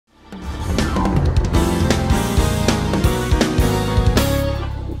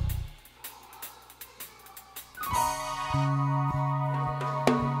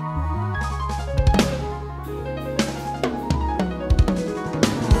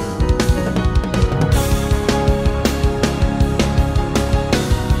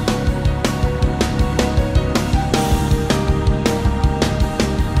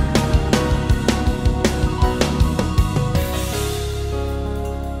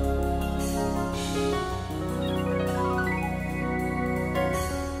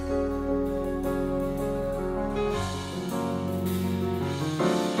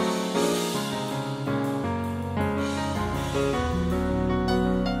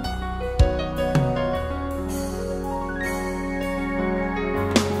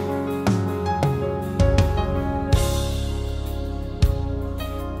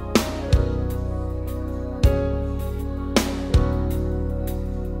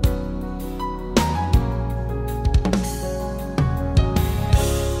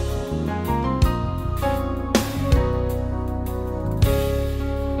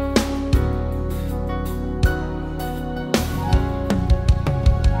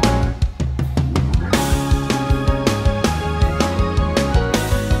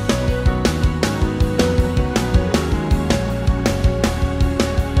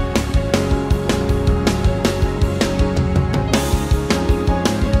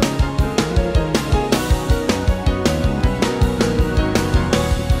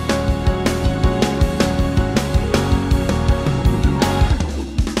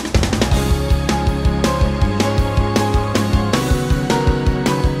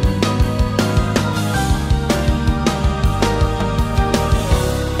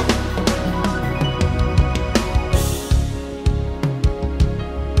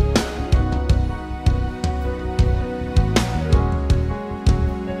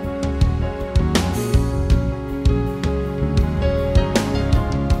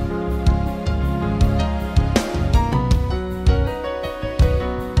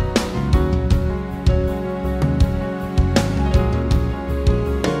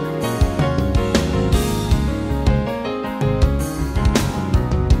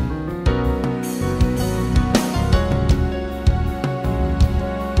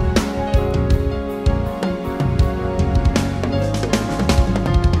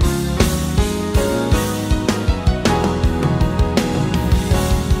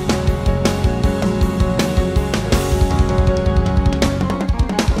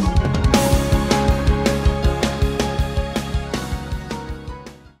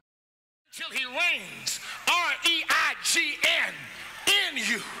reigns, R-E-I-G-N, in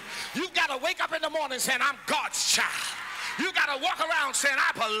you. You've got to wake up in the morning saying, I'm God's child. You got to walk around saying,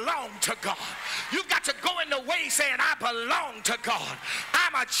 I belong to God. You've got to go in the way saying, I belong to God.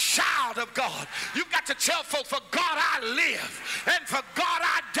 I'm a child of God. You've got to tell folks, for God I live, and for God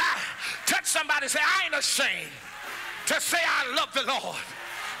I die. Touch somebody, say, I ain't ashamed to say I love the Lord.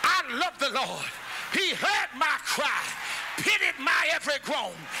 I love the Lord. He heard my cry, pitied my every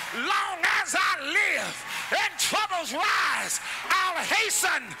groan. Long as I live and troubles rise, I'll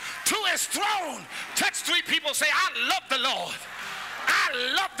hasten to his throne. Touch 3 people, say, I love the Lord. I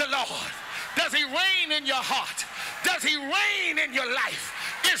love the Lord. Does he reign in your heart? Does he reign in your life?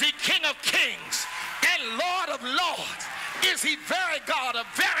 Is he King of kings and Lord of lords? Is he very God, a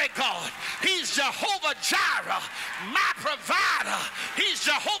very God? He's Jehovah Jireh, my provider. He's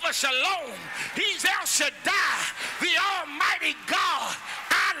Jehovah Shalom. He's El Shaddai, the Almighty God.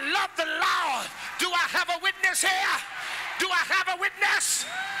 I love the Lord. Do I have a witness here? Do I have a witness?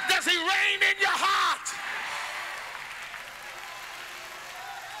 Does he reign in your heart?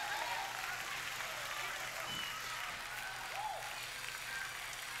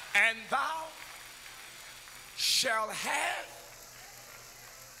 And thou shall have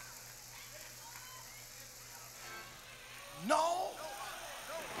no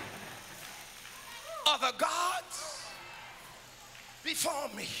other gods before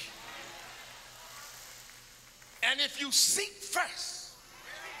me. And if you seek first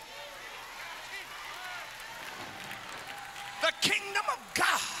the kingdom of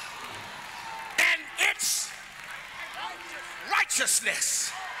God and its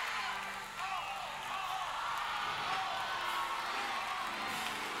righteousness,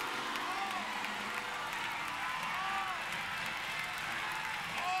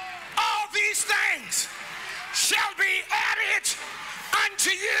 these things shall be added unto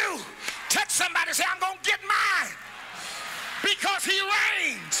you. Touch somebody, say, I'm going to get mine, because he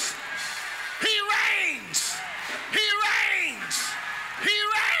reigns. He reigns. He reigns. He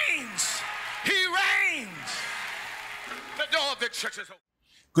reigns. He reigns. The door of the church is open.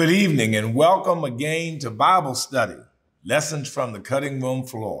 Good evening and welcome again to Bible study, lessons from the cutting room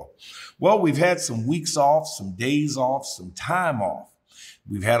floor. Well, we've had some weeks off, some days off, some time off.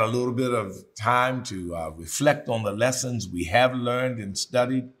 We've had a little bit of time to reflect on the lessons we have learned and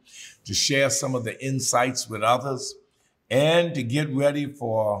studied, to share some of the insights with others, and to get ready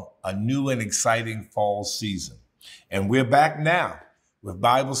for a new and exciting fall season. And we're back now with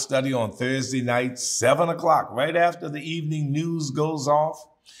Bible study on Thursday nights, 7 o'clock, right after the evening news goes off,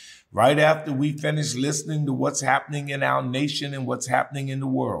 right after we finish listening to what's happening in our nation and what's happening in the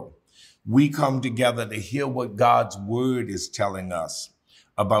world. We come together to hear what God's word is telling us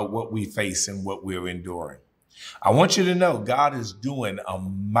about what we face and what we're enduring. I want you to know God is doing a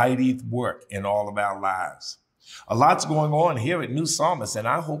mighty work in all of our lives. A lot's going on here at New Psalmist, and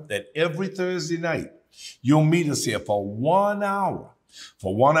I hope that every Thursday night you'll meet us here for 1 hour.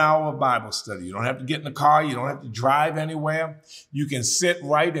 For 1 hour of Bible study. You don't have to get in the car. You don't have to drive anywhere. You can sit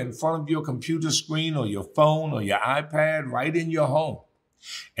right in front of your computer screen or your phone or your iPad right in your home,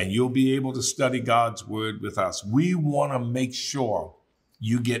 and you'll be able to study God's word with us. We want to make sure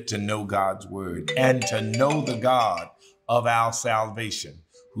you get to know God's word and to know the God of our salvation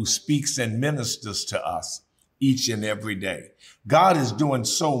who speaks and ministers to us each and every day. God is doing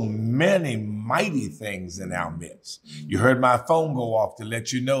so many mighty things in our midst. You heard my phone go off to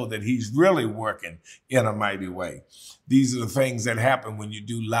let you know that he's really working in a mighty way. These are the things that happen when you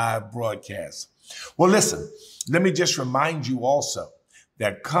do live broadcasts. Well, listen, let me just remind you also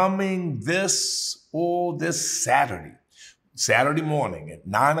that coming this Saturday morning at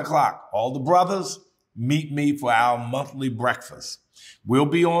 9 o'clock, all the brothers meet me for our monthly breakfast. We'll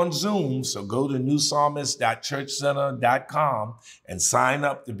be on Zoom, so go to newpsalmist.churchcenter.com and sign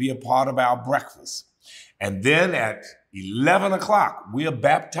up to be a part of our breakfast. And then at 11 o'clock, we are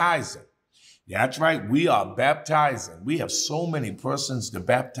baptizing. That's right, we are baptizing. We have so many persons to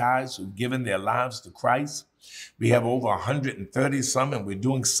baptize who've given their lives to Christ. We have over 130 some, and we're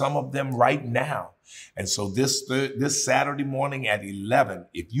doing some of them right now. And so this Saturday morning at 11,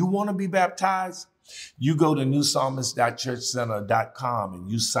 if you want to be baptized, you go to newpsalmist.churchcenter.com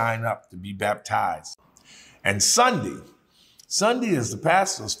and you sign up to be baptized. And Sunday is the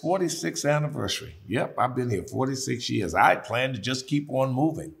pastor's 46th anniversary. Yep, I've been here 46 years. I planned to just keep on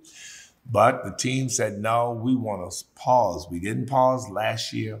moving. But the team said, no, we want to pause. We didn't pause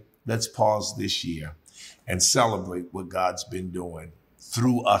last year. Let's pause this year and celebrate what God's been doing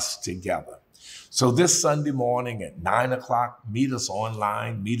through us together. So this Sunday morning at 9 o'clock, meet us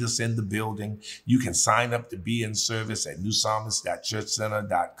online, meet us in the building. You can sign up to be in service at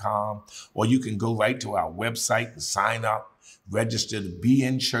newpsalmist.churchcenter.com, or you can go right to our website and sign up, register to be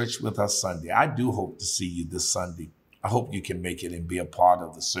in church with us Sunday. I do hope to see you this Sunday. I hope you can make it and be a part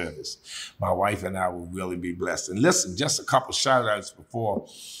of the service. My wife and I will really be blessed. And listen, just a couple shout outs before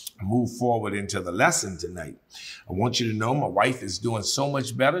I move forward into the lesson tonight. I want you to know my wife is doing so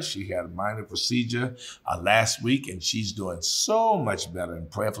much better. She had a minor procedure last week, and she's doing so much better.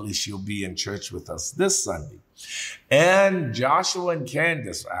 And prayerfully, she'll be in church with us this Sunday. And Joshua and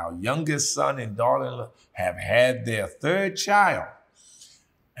Candace, our youngest son and daughter, have had their third child.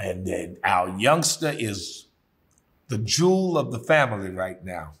 And then our youngster is the jewel of the family right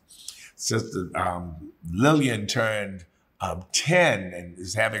now. Sister Lillian turned 10 and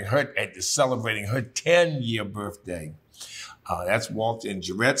is celebrating her 10-year birthday. That's Walter and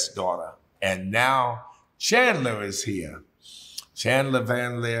Jarette's daughter. And now Chandler is here. Chandler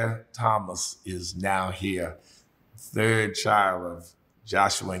Van Leer Thomas is now here, third child of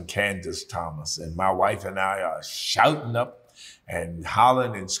Joshua and Candace Thomas. And my wife and I are shouting up and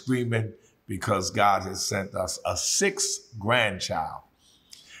hollering and screaming because God has sent us a sixth grandchild.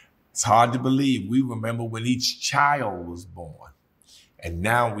 It's hard to believe. We remember when each child was born, and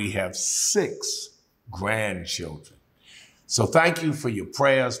now we have 6 grandchildren. So thank you for your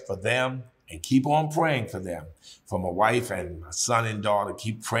prayers for them, and keep on praying for them. For my wife and my son and daughter,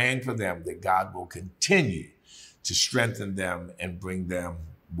 keep praying for them that God will continue to strengthen them and bring them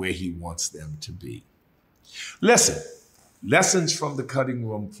where he wants them to be. Listen, lessons from the cutting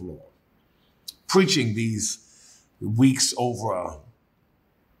room floor. Preaching these weeks over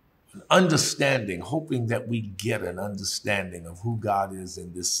an understanding, hoping that we get an understanding of who God is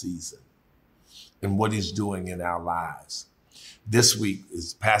in this season and what he's doing in our lives. This week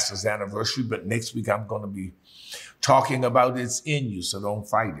is Pastor's anniversary, but next week I'm going to be talking about it's in you, so don't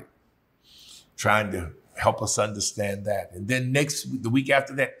fight it. Trying to help us understand that. And then the week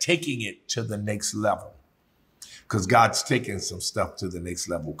after that, taking it to the next level. Because God's taking some stuff to the next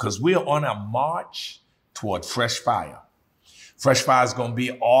level. Because we're on a march toward fresh fire. Fresh Fire is going to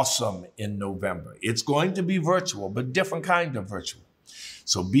be awesome in November. It's going to be virtual, but different kind of virtual.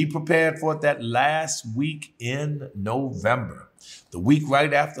 So be prepared for it that last week in November. The week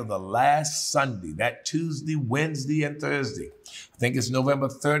right after the last Sunday, that Tuesday, Wednesday, and Thursday. I think it's November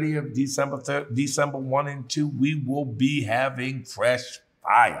 30th, December 1 and 2. We will be having Fresh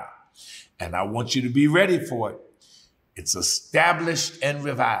Fire. And I want you to be ready for it. It's established and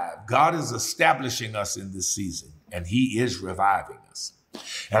revived. God is establishing us in this season, and he is reviving us.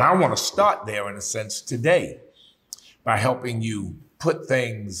 And I want to start there in a sense today by helping you put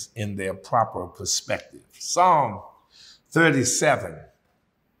things in their proper perspective. Psalm 37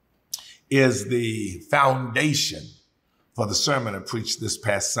 is the foundation for the sermon I preached this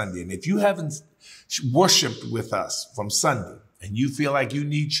past Sunday. And if you haven't worshiped with us from Sunday and you feel like you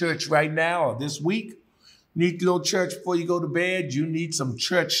need church right now or this week, you need to go to church before you go to bed, you need some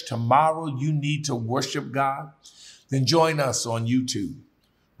church tomorrow, you need to worship God, then join us on YouTube.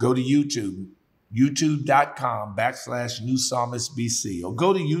 Go to YouTube, youtube.com/New Psalmist BC, or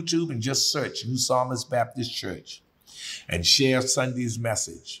go to YouTube and just search New Psalmist Baptist Church and share Sunday's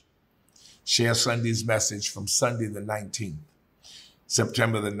message. Share Sunday's message from Sunday the 19th,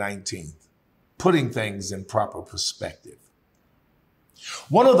 September the 19th, putting things in proper perspective.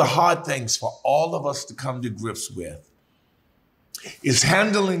 One of the hard things for all of us to come to grips with is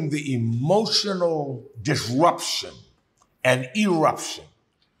handling the emotional disruption and eruption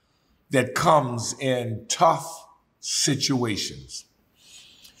that comes in tough situations.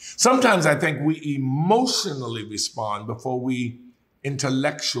 Sometimes I think we emotionally respond before we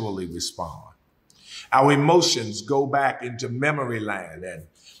intellectually respond. Our emotions go back into memory land and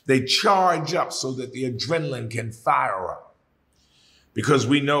they charge up so that the adrenaline can fire up. Because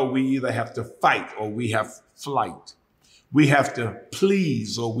we know we either have to fight or we have flight. We have to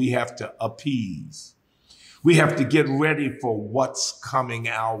please or we have to appease. We have to get ready for what's coming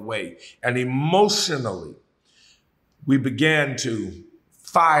our way. And emotionally, we began to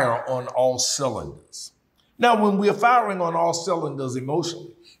fire on all cylinders. Now, when we're firing on all cylinders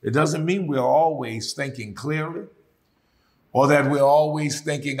emotionally, it doesn't mean we're always thinking clearly or that we're always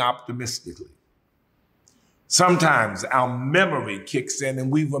thinking optimistically. Sometimes our memory kicks in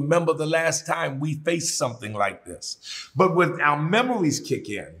and we remember the last time we faced something like this. But when our memories kick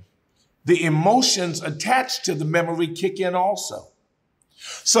in, the emotions attached to the memory kick in also.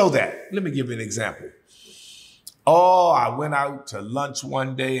 So that, let me give you an example. Oh, I went out to lunch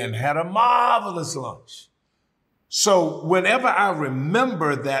one day and had a marvelous lunch. So whenever I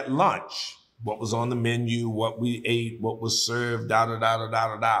remember that lunch, what was on the menu, what we ate, what was served, da, da, da, da, da,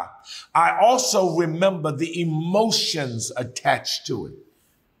 da, da. I also remember the emotions attached to it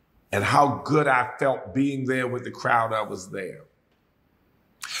and how good I felt being there with the crowd I was there.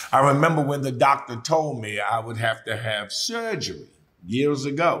 I remember when the doctor told me I would have to have surgery years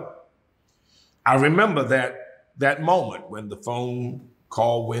ago. I remember that moment when the phone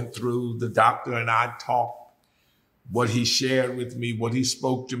call went through, the doctor and I talked, what he shared with me, what he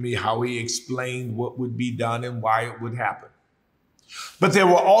spoke to me, how he explained what would be done and why it would happen. But there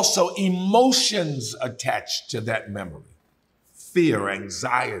were also emotions attached to that memory: fear,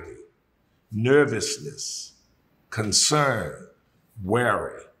 anxiety, nervousness, concern,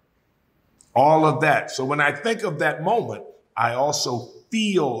 worry, all of that. So when I think of that moment, I also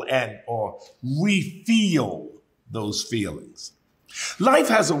feel or re-feel those feelings. Life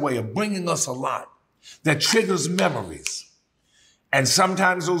has a way of bringing us a lot that triggers memories. And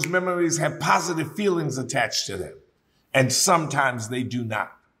sometimes those memories have positive feelings attached to them, and sometimes they do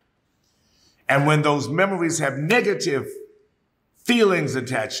not. And when those memories have negative feelings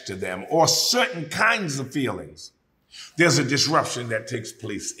attached to them, or certain kinds of feelings, there's a disruption that takes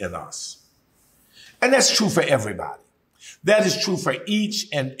place in us. And that's true for everybody. That is true for each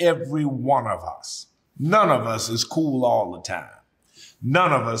and every one of us. None of us is cool all the time.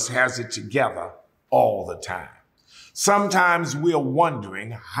 None of us has it together all the time. Sometimes we're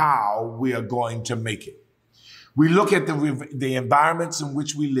wondering how we are going to make it. We look at the environments in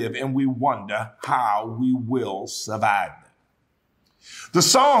which we live and we wonder how we will survive them. The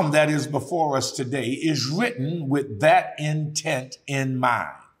psalm that is before us today is written with that intent in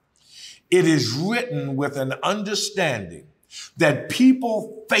mind. It is written with an understanding that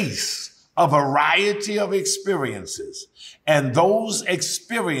people face a variety of experiences, and those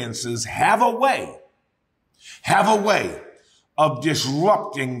experiences have a way of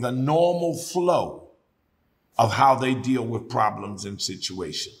disrupting the normal flow of how they deal with problems and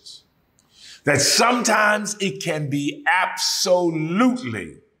situations. That sometimes it can be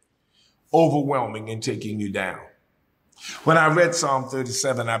absolutely overwhelming and taking you down. When I read Psalm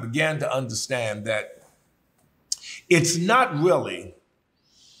 37, I began to understand that it's not really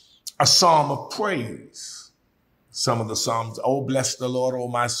a psalm of praise. Some of the psalms, oh, bless the Lord, oh,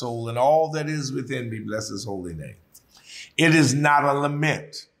 my soul, and all that is within me, bless his holy name. It is not a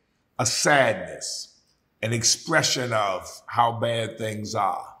lament, a sadness, an expression of how bad things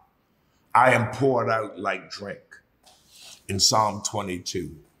are. I am poured out like drink in Psalm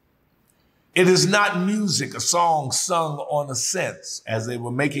 22. It is not music, a song sung on ascents as they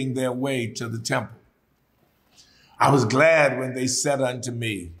were making their way to the temple. I was glad when they said unto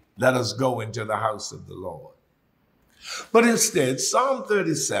me, let us go into the house of the Lord. But instead, Psalm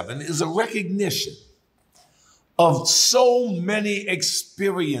 37 is a recognition of so many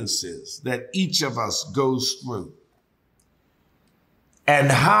experiences that each of us goes through and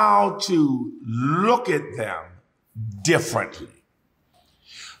how to look at them differently,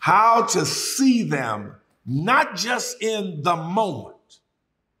 how to see them not just in the moment,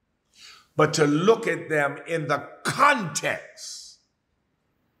 but to look at them in the context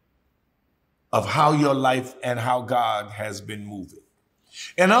of how your life and how God has been moving.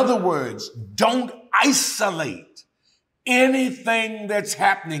 In other words, don't isolate anything that's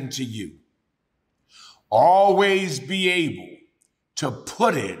happening to you. Always be able to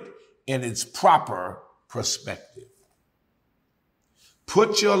put it in its proper perspective.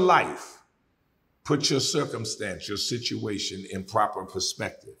 Put your life, put your circumstance, your situation in proper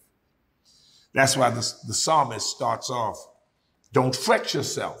perspective. That's why the psalmist starts off, don't fret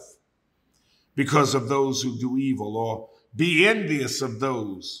yourself because of those who do evil, or be envious of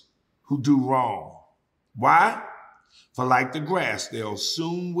those who do wrong. Why? For like the grass, they'll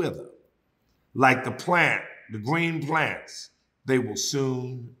soon wither. Like the green plants, they will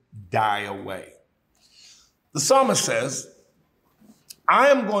soon die away. The psalmist says, I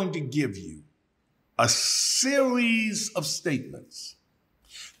am going to give you a series of statements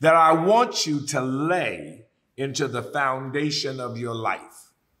that I want you to lay into the foundation of your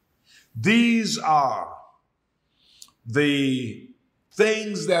life. These are the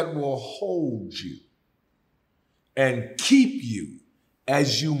things that will hold you and keep you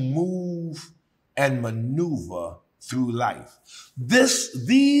as you move and maneuver through life.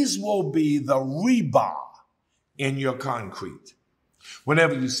 These will be the rebar in your concrete.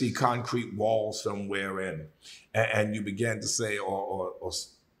 Whenever you see concrete walls somewhere and you begin to say, or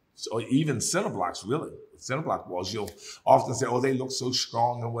even cinder blocks, really, cinder block walls, you'll often say, oh, they look so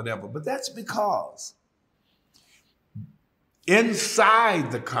strong and whatever. But that's because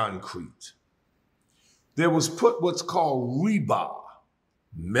inside the concrete, there was put what's called rebar,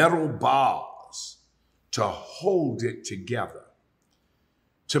 metal bars to hold it together,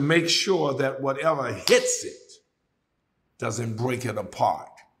 to make sure that whatever hits it doesn't break it apart.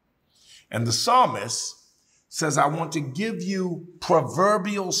 And the psalmist says, I want to give you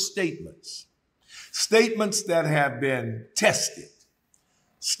proverbial statements, statements that have been tested,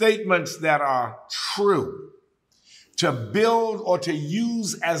 statements that are true, to build or to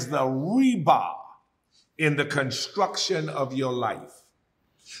use as the rebar in the construction of your life,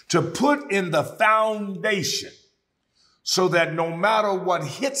 to put in the foundation so that no matter what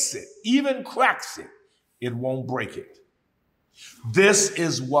hits it, even cracks it, it won't break it. This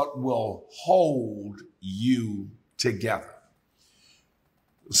is what will hold you together.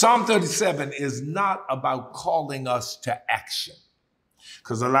 Psalm 37 is not about calling us to action.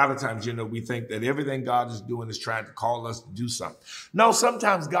 Because a lot of times, we think that everything God is doing is trying to call us to do something. No,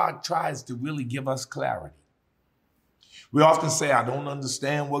 sometimes God tries to really give us clarity. We often say, I don't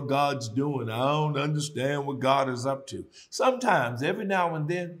understand what God's doing. I don't understand what God is up to. Sometimes, every now and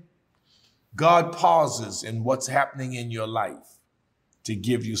then, God pauses in what's happening in your life to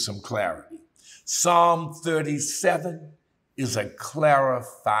give you some clarity. Psalm 37 is a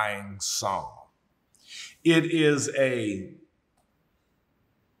clarifying psalm. It is a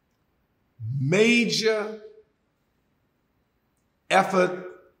major effort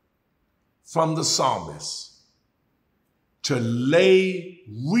from the psalmist to lay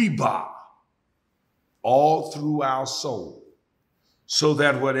rebar all through our soul so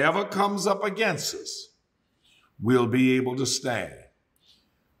that whatever comes up against us, we'll be able to stand.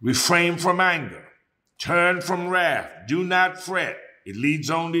 Refrain from anger, turn from wrath, do not fret, it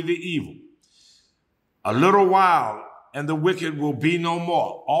leads only to evil. A little while and the wicked will be no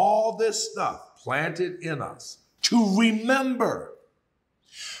more. All this stuff planted in us to remember.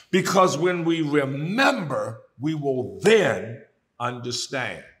 Because when we remember, we will then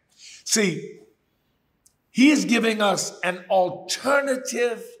understand. See, he is giving us an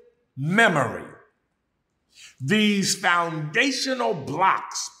alternative memory. These foundational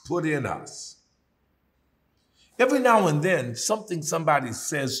blocks put in us. Every now and then, something somebody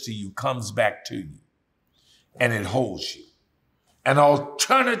says to you comes back to you. And it holds you. An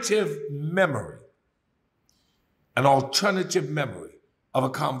alternative memory of a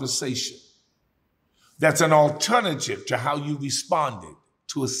conversation. That's an alternative to how you responded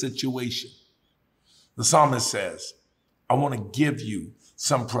to a situation. The psalmist says, I want to give you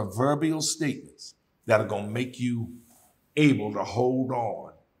some proverbial statements that are going to make you able to hold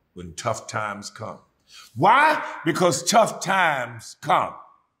on when tough times come. Why? Because tough times come.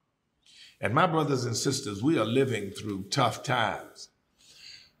 And my brothers and sisters, we are living through tough times.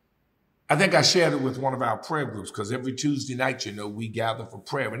 I think I shared it with one of our prayer groups because every Tuesday night, we gather for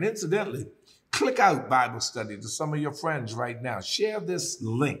prayer. And incidentally, click out Bible study to some of your friends right now. Share this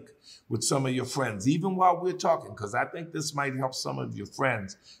link with some of your friends, even while we're talking, because I think this might help some of your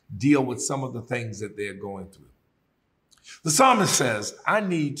friends deal with some of the things that they're going through. The psalmist says, I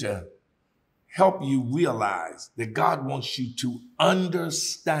need to help you realize that God wants you to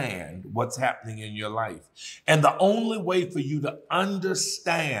understand what's happening in your life. And the only way for you to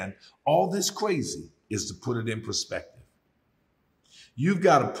understand all this crazy is to put it in perspective. You've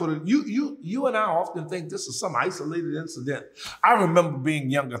got to put it, you and I often think this is some isolated incident. I remember being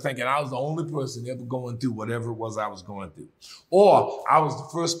younger thinking I was the only person ever going through whatever it was I was going through. Or I was the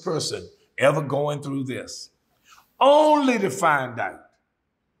first person ever going through this. Only to find out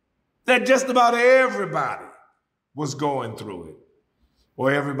that just about everybody was going through it,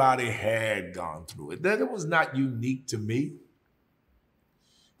 or everybody had gone through it. That it was not unique to me.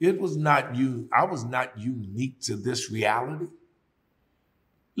 It was not you. I was not unique to this reality.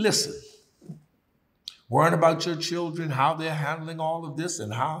 Listen, worrying about your children, how they're handling all of this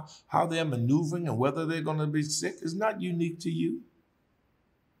and how they're maneuvering and whether they're going to be sick is not unique to you.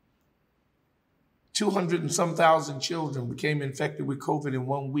 200 and some thousand children became infected with COVID in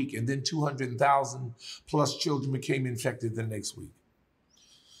 1 week, and then 200,000 plus children became infected the next week.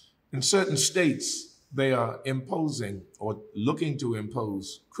 In certain states, they are imposing or looking to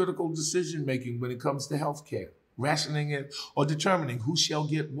impose critical decision-making when it comes to health care, rationing it or determining who shall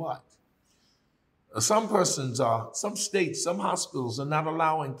get what. Some states, some hospitals are not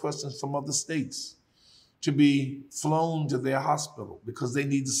allowing persons from other states to be flown to their hospital because they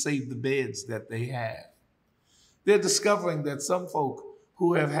need to save the beds that they have. They're discovering that some folk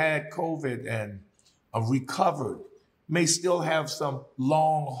who have had COVID and are recovered may still have some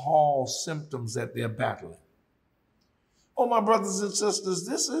long-haul symptoms that they're battling. Oh, my brothers and sisters,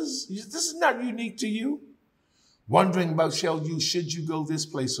 this is not unique to you. Wondering about should you go this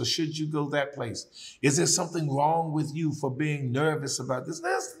place or should you go that place? Is there something wrong with you for being nervous about this?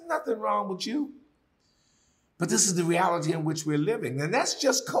 There's nothing wrong with you. But this is the reality in which we're living. And that's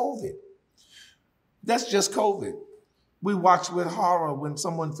just COVID. That's just COVID. We watched with horror when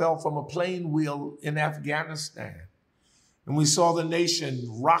someone fell from a plane wheel in Afghanistan. And we saw the nation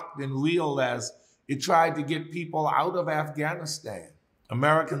rocked and reel as it tried to get people out of Afghanistan.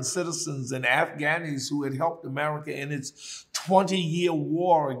 American citizens and Afghanis who had helped America in its 20-year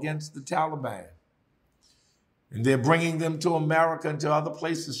war against the Taliban. And they're bringing them to America and to other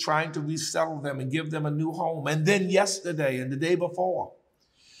places, trying to resettle them and give them a new home. And then yesterday and the day before,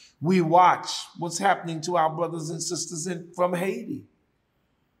 we watch what's happening to our brothers and sisters from Haiti,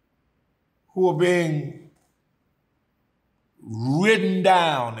 who are being ridden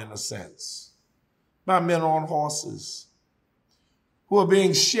down, in a sense, by men on horses, who are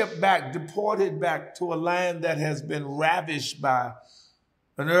being shipped back, deported back to a land that has been ravished by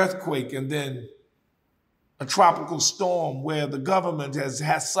an earthquake and then a tropical storm, where the government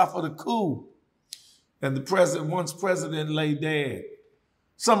has suffered a coup and the once president lay dead.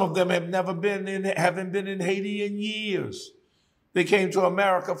 Some of them haven't been in Haiti in years. They came to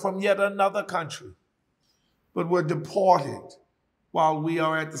America from yet another country, but were deported while we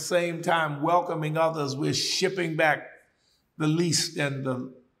are at the same time welcoming others. We're shipping back the least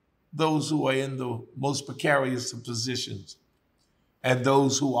and those who are in the most precarious of positions and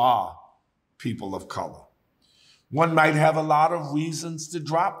those who are people of color. One might have a lot of reasons to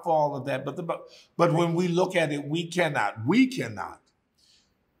drop for all of that, but when we look at it, we cannot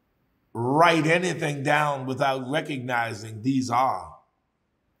write anything down without recognizing these are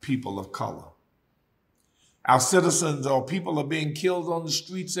people of color. Our citizens or people are being killed on the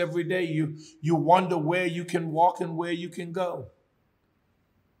streets every day. You wonder where you can walk and where you can go.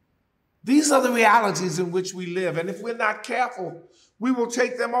 These are the realities in which we live, and if we're not careful, we will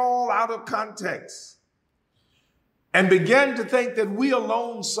take them all out of context and begin to think that we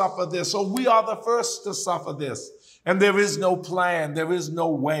alone suffer this, or we are the first to suffer this. And there is no plan, there is no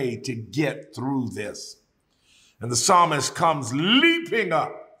way to get through this. And the psalmist comes leaping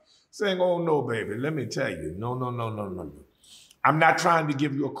up, saying, oh no, baby, let me tell you, no. I'm not trying to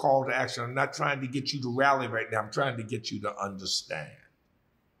give you a call to action. I'm not trying to get you to rally right now. I'm trying to get you to understand.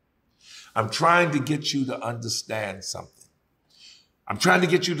 I'm trying to get you to understand something. I'm trying to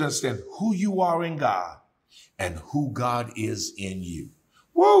get you to understand who you are in God and who God is in you.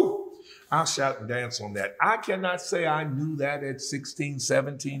 Woo! I'll shout and dance on that. I cannot say I knew that at 16,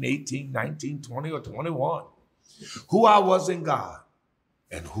 17, 18, 19, 20, or 21. Who I was in God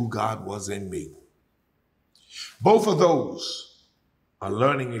and who God was in me. Both of those are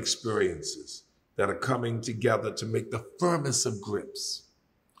learning experiences that are coming together to make the firmest of grips.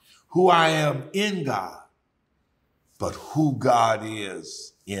 Who I am in God, but who God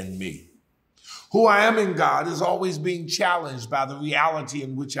is in me. Who I am in God is always being challenged by the reality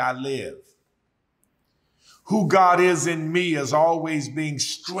in which I live. Who God is in me is always being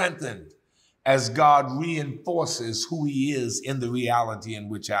strengthened as God reinforces who he is in the reality in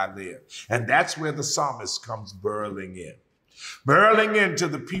which I live. And that's where the psalmist comes burling into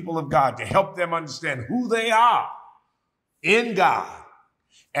the people of God to help them understand who they are in God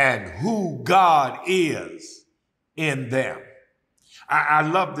and who God is in them. I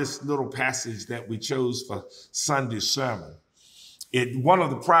love this little passage that we chose for Sunday's sermon. One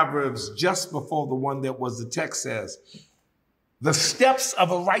of the Proverbs just before the one that was the text says, the steps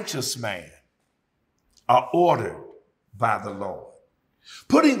of a righteous man are ordered by the Lord.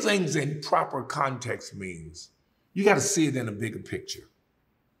 Putting things in proper context means you got to see it in a bigger picture.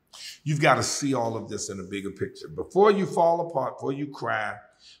 You've got to see all of this in a bigger picture. Before you fall apart, before you cry,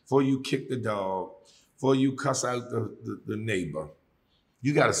 before you kick the dog, before you cuss out the neighbor,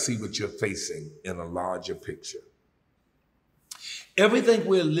 you got to see what you're facing in a larger picture. Everything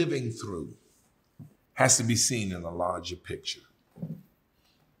we're living through has to be seen in a larger picture.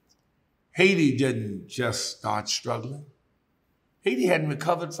 Haiti didn't just start struggling. Haiti hadn't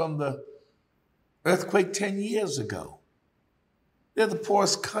recovered from the earthquake 10 years ago. They're the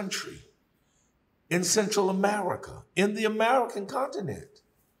poorest country in Central America, in the American continent.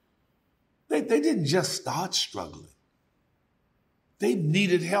 They didn't just start struggling. They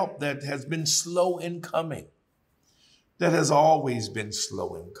needed help that has been slow in coming, that has always been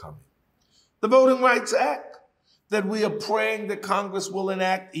slow in coming. The Voting Rights Act that we are praying that Congress will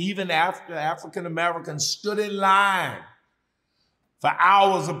enact even after African Americans stood in line for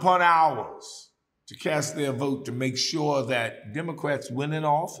hours upon hours to cast their vote to make sure that Democrats win in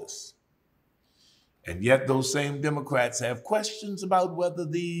office. And yet those same Democrats have questions about whether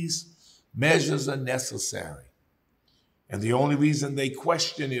these measures are necessary. And the only reason they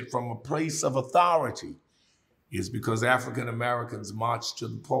question it from a place of authority is because African Americans marched to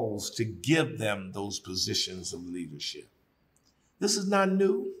the polls to give them those positions of leadership. This is not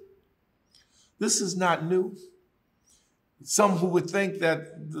new. This is not new. Some who would think that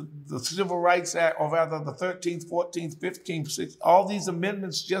the Civil Rights Act, or rather the 13th, 14th, 15th, 16th, all these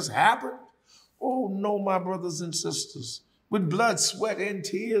amendments just happened. Oh no, my brothers and sisters. With blood, sweat, and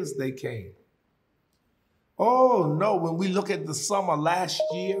tears they came. Oh no, when we look at the summer last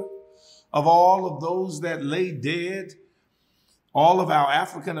year of all of those that lay dead, all of our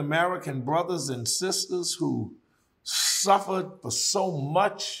African American brothers and sisters who suffered for so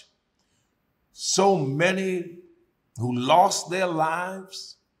much, so many who lost their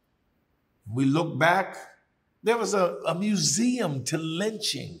lives. We look back, there was a museum to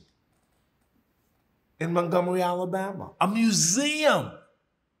lynching in Montgomery, Alabama. A museum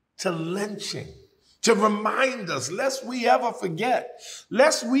to lynching, to remind us, lest we ever forget,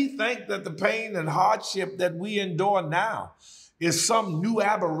 lest we think that the pain and hardship that we endure now is some new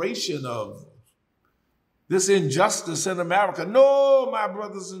aberration of this injustice in America. No, my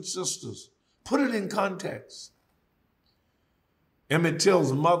brothers and sisters, put it in context. Emmett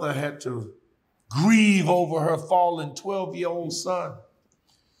Till's mother had to grieve over her fallen 12-year-old son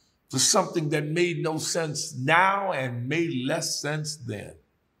for something that made no sense now and made less sense then.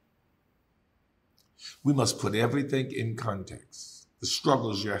 We must put everything in context. The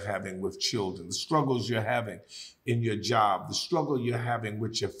struggles you're having with children, the struggles you're having in your job, the struggle you're having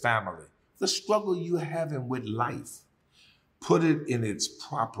with your family, the struggle you're having with life. Put it in its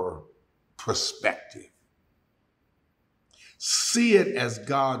proper perspective. See it as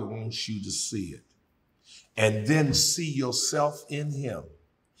God wants you to see it. And then see yourself in him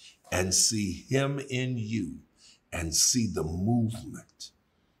and see him in you and see the movement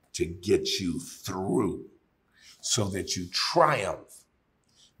to get you through so that you triumph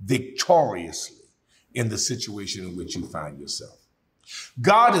victoriously in the situation in which you find yourself.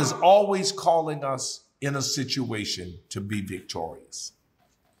 God is always calling us in a situation to be victorious.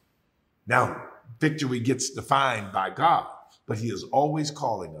 Now, victory gets defined by God, but he is always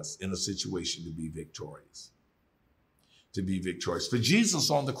calling us in a situation to be victorious. To be victorious. For Jesus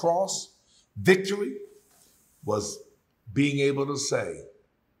on the cross, victory was being able to say,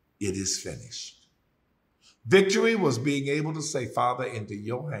 it is finished. Victory was being able to say, Father, into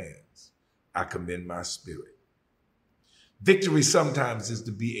your hands, I commend my spirit. Victory sometimes is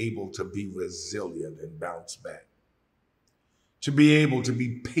to be able to be resilient and bounce back, to be able to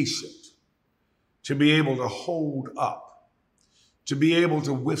be patient, to be able to hold up, to be able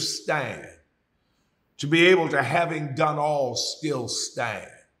to withstand, to be able to, having done all, still stand.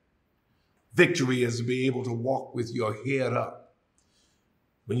 Victory is to be able to walk with your head up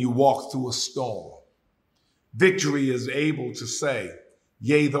when you walk through a storm. Victory is able to say,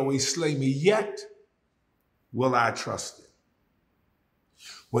 yea, though he slay me, yet will I trust him.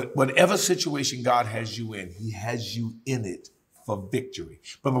 Whatever situation God has you in, he has you in it for victory.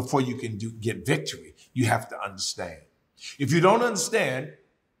 But before you can get victory, you have to understand. If you don't understand,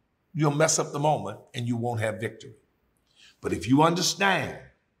 you'll mess up the moment and you won't have victory. But if you understand,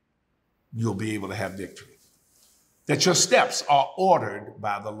 you'll be able to have victory. That your steps are ordered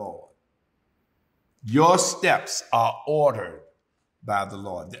by the Lord. Your steps are ordered by the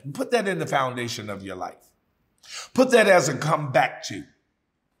Lord. Put that in the foundation of your life. Put that as a come back to.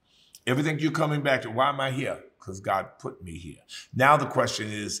 Everything you're coming back to, why am I here? Because God put me here. Now the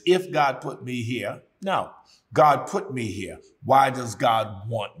question is, if God put me here, no, God put me here. Why does God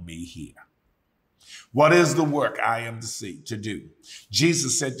want me here? What is the work I am to do?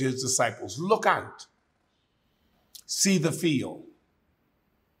 Jesus said to his disciples, look out, see the field.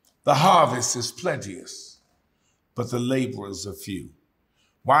 The harvest is plenteous, but the laborers are few.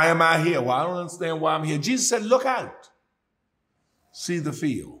 Why am I here? Well, I don't understand why I'm here. Jesus said, look out, see the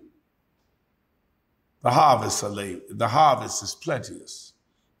field. The harvest is plenteous,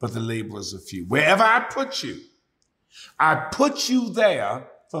 but the laborers are few. Wherever I put you there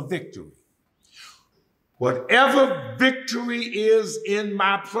for victory. Whatever victory is in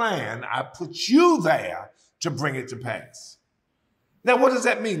my plan, I put you there to bring it to pass. Now, what does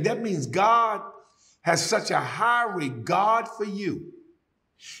that mean? That means God has such a high regard for you,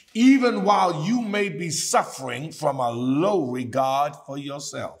 even while you may be suffering from a low regard for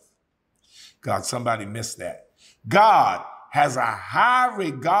yourself. God, somebody missed that. God has a high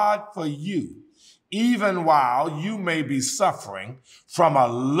regard for you, even while you may be suffering from a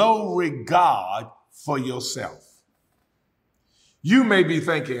low regard for yourself. You may be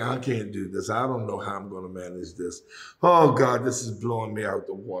thinking, I can't do this. I don't know how I'm going to manage this. Oh, God, this is blowing me out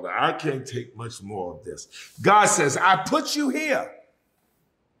the water. I can't take much more of this. God says, I put you here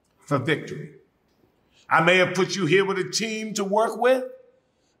for victory. I may have put you here with a team to work with.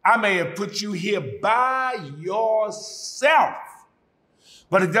 I may have put you here by yourself.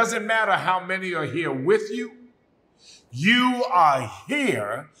 But it doesn't matter how many are here with you. You are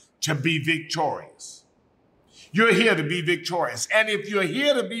here to be victorious. You're here to be victorious. And if you're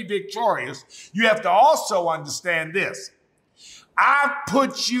here to be victorious, you have to also understand this. I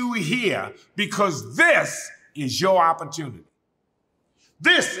put you here because this is your opportunity.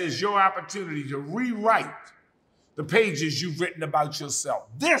 This is your opportunity to rewrite the pages you've written about yourself.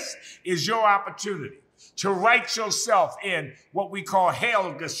 This is your opportunity to write yourself in what we call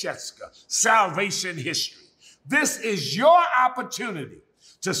Heilgeschichte, salvation history. This is your opportunity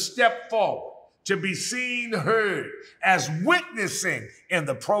to step forward, to be seen, heard, as witnessing in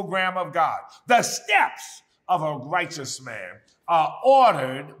the program of God. The steps of a righteous man are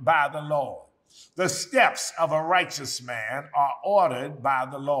ordered by the Lord. The steps of a righteous man are ordered by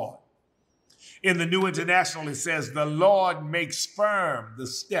the Lord. In the New International, it says, the Lord makes firm the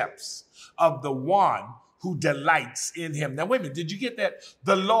steps of the one who delights in him. Now, wait a minute, did you get that?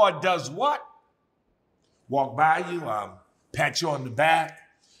 The Lord does what? Walk by you, pat you on the back,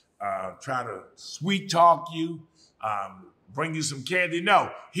 try to sweet talk you, bring you some candy.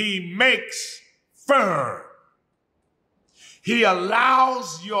 No, he makes firm. He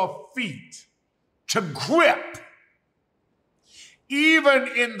allows your feet to grip, even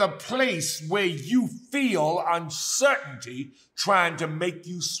in the place where you feel uncertainty trying to make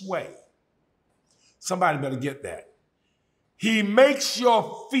you sway. Somebody better get that. He makes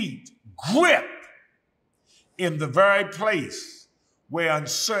your feet grip in the very place where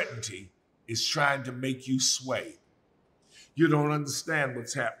uncertainty is trying to make you sway. You don't understand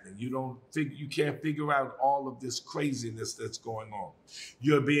what's happening. You can't figure out all of this craziness that's going on.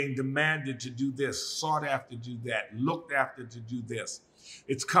 You're being demanded to do this, sought after to do that, looked after to do this.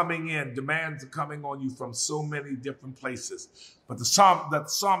 It's coming in. Demands are coming on you from so many different places. But the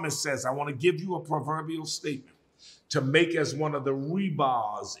psalmist says, I want to give you a proverbial statement to make as one of the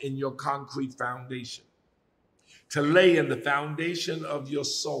rebars in your concrete foundation. To lay in the foundation of your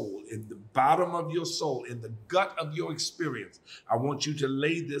soul, in the bottom of your soul, in the gut of your experience. I want you to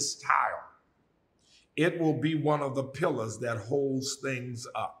lay this tile. It will be one of the pillars that holds things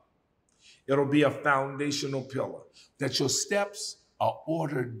up. It'll be a foundational pillar, that your steps are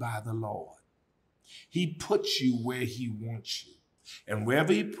ordered by the Lord. He puts you where he wants you. And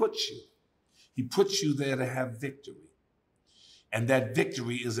wherever he puts you there to have victory. And that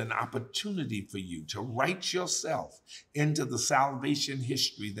victory is an opportunity for you to write yourself into the salvation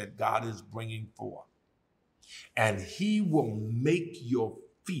history that God is bringing forth. And he will make your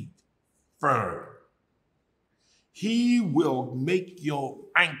feet firm. He will make your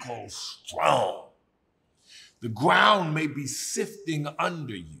ankles strong. The ground may be sifting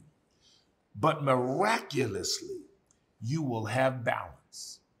under you, but miraculously, you will have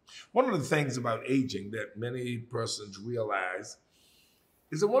balance. One of the things about aging that many persons realize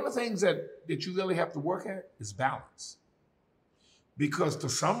is that one of the things that you really have to work at is balance. Because for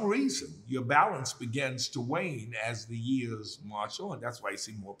some reason, your balance begins to wane as the years march on. That's why you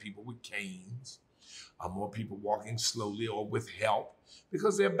see more people with canes, more people walking slowly or with help,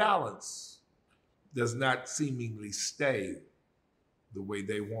 because their balance does not seemingly stay the way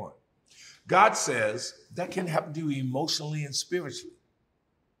they want. God says that can happen to you emotionally and spiritually.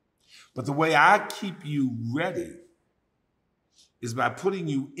 But the way I keep you ready is by putting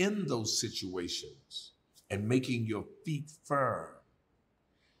you in those situations and making your feet firm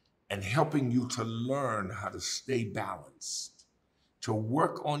and helping you to learn how to stay balanced, to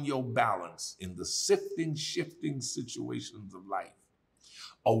work on your balance in the sifting, shifting situations of life,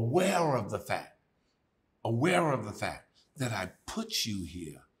 aware of the fact that I put you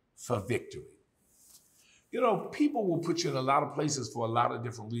here for victory. You know, people will put you in a lot of places for a lot of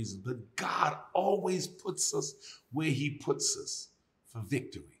different reasons, but God always puts us where he puts us for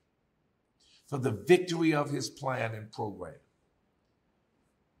victory, for the victory of his plan and program,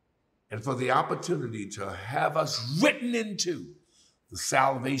 and for the opportunity to have us written into the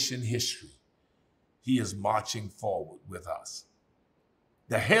salvation history he is marching forward with us.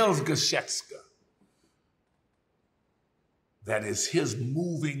 The Heilgeschichte, that is his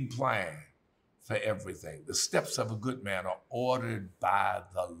moving plan for everything. The steps of a good man are ordered by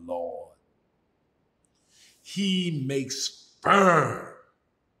the Lord. He makes firm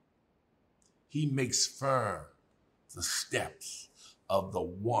the steps of the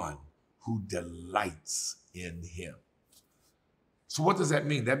one who delights in him. So what does that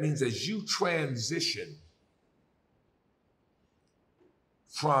mean? That means as you transition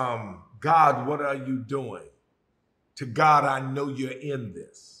from God, what are you doing? To God, I know you're in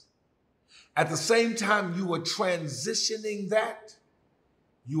this. At the same time you are transitioning that,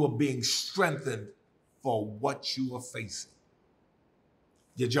 you are being strengthened for what you are facing.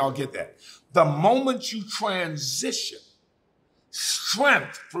 Did y'all get that? The moment you transition,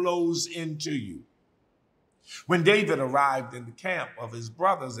 strength flows into you. When David arrived in the camp of his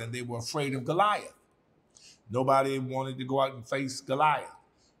brothers and they were afraid of Goliath, nobody wanted to go out and face Goliath.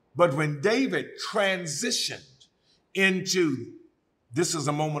 But when David transitioned into this is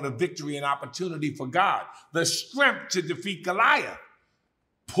a moment of victory and opportunity for God, the strength to defeat Goliath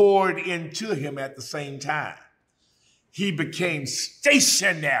poured into him at the same time. He became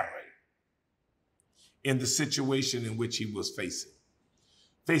stationary in the situation in which he was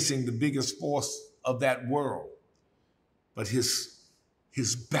facing the biggest force of that world. But his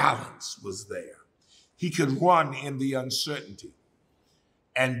balance was there. He could run in the uncertainty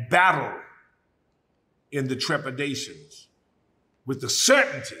and battle in the trepidations with the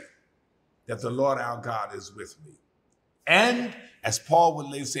certainty that the Lord our God is with me. And as Paul would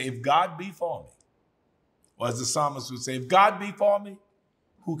later say, if God be for me, or as the psalmist would say, if God be for me,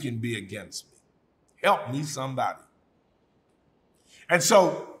 who can be against me? Help me, somebody. And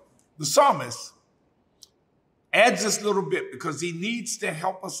so the psalmist adds this little bit because he needs to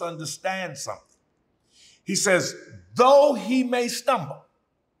help us understand something. He says, though he may stumble,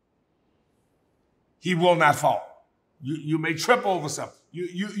 he will not fall. You may trip over something.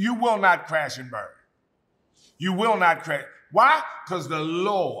 You will not crash and burn. You will not crash. Why? Because the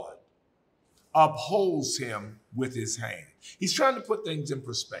Lord upholds him with his hand. He's trying to put things in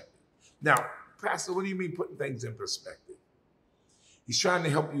perspective. Now, Pastor, what do you mean putting things in perspective? He's trying to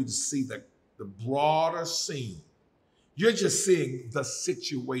help you to see the broader scene. You're just seeing the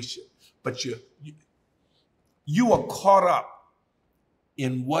situation, but you are caught up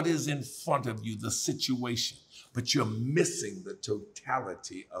in what is in front of you, the situation, but you're missing the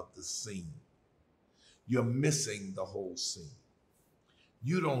totality of the scene. You're missing the whole scene.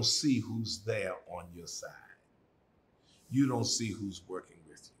 You don't see who's there on your side. You don't see who's working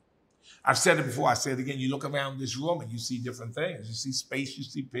with you. I've said it before, I say it again, you look around this room and you see different things. You see space, you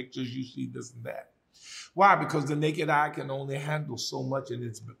see pictures, you see this and that. Why? Because the naked eye can only handle so much in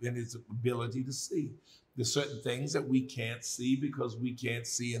its ability to see. There's certain things that we can't see because we can't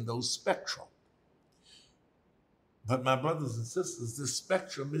see in those spectrum. But my brothers and sisters, this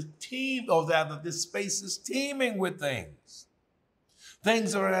spectrum is this space is teeming with things.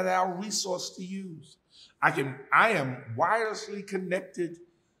 Things are at our resource to use. I am wirelessly connected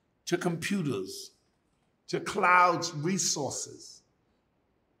to computers, to clouds resources.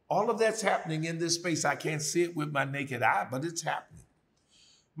 All of that's happening in this space. I can't see it with my naked eye, but it's happening.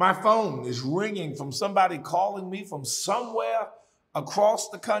 My phone is ringing from somebody calling me from somewhere across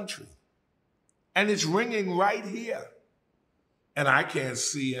the country. And it's ringing right here. And I can't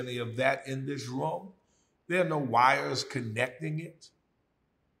see any of that in this room. There are no wires connecting it.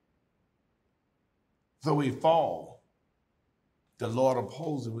 Though we fall, the Lord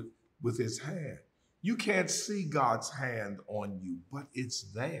upholds it with his hand. You can't see God's hand on you, but it's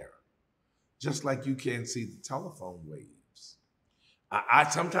there. Just like you can't see the telephone waves. I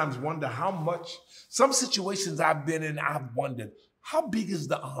sometimes wonder how much, some situations I've been in, I've wondered, how big is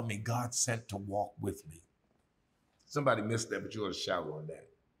the army God sent to walk with me? Somebody missed that, but you ought to shout on that.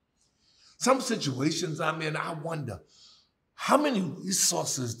 Some situations I'm in, I wonder, how many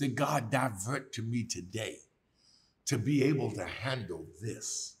resources did God divert to me today to be able to handle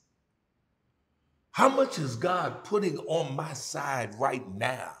this? How much is God putting on my side right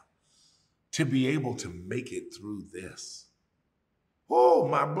now to be able to make it through this? Oh,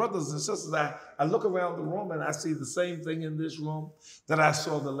 my brothers and sisters, I look around the room and I see the same thing in this room that I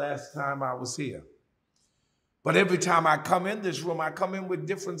saw the last time I was here. But every time I come in this room, I come in with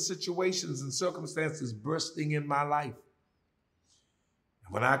different situations and circumstances bursting in my life.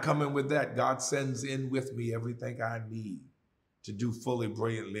 And when I come in with that, God sends in with me everything I need to do fully,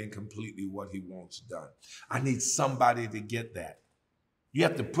 brilliantly, and completely what he wants done. I need somebody to get that. You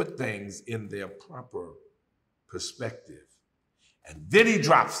have to put things in their proper perspective. And then he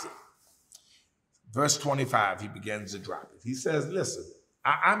drops it. Verse 25, he begins to drop it. He says, listen,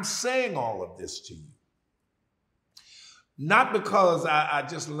 I'm saying all of this to you. Not because I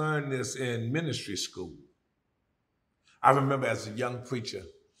just learned this in ministry school. I remember as a young preacher,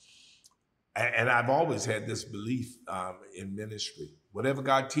 and I've always had this belief in ministry. Whatever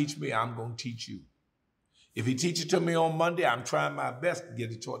God teach me, I'm going to teach you. If he teaches it to me on Monday, I'm trying my best to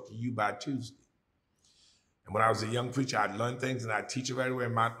get it taught to you by Tuesday. And when I was a young preacher, I'd learn things and I'd teach it right away.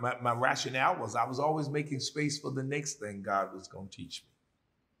 And my rationale was I was always making space for the next thing God was going to teach me.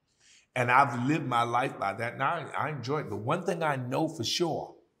 And I've lived my life by that. Now I enjoy it. But one thing I know for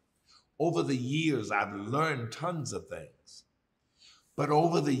sure, over the years, I've learned tons of things. But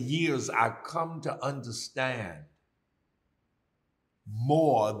over the years, I've come to understand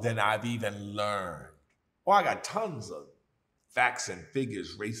more than I've even learned. Oh, I got tons of facts and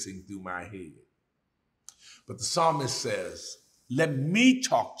figures racing through my head. But the psalmist says, let me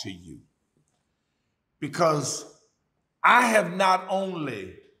talk to you, because I have not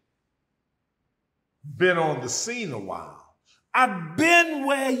only been on the scene a while, I've been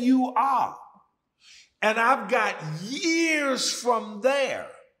where you are. And I've got years from there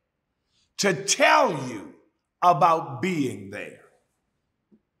to tell you about being there.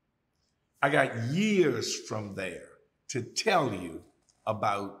 I got years from there to tell you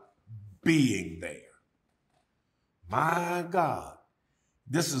about being there. My God,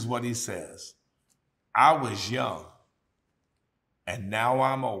 this is what he says. I was young, and now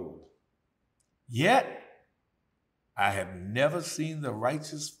I'm old. Yet, I have never seen the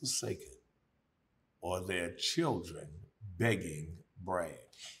righteous forsaken or their children begging bread.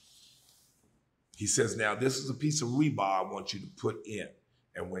 He says, now this is a piece of rebar I want you to put in.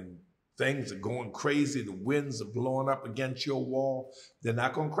 And when things are going crazy, the winds are blowing up against your wall, they're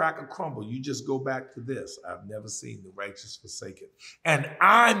not going to crack or crumble. You just go back to this. I've never seen the righteous forsaken. And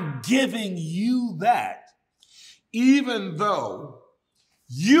I'm giving you that, even though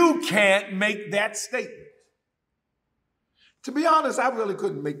you can't make that statement. To be honest, I really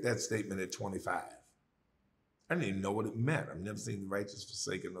couldn't make that statement at 25. I didn't even know what it meant. I've never seen the righteous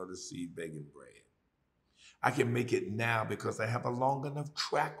forsaken or the seed begging bread. I can make it now because I have a long enough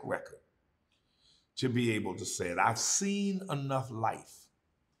track record to be able to say it. I've seen enough life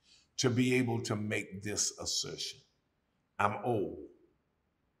to be able to make this assertion. I'm old,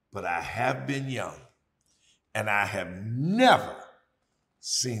 but I have been young, and I have never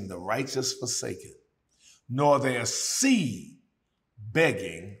seen the righteous forsaken, nor their seed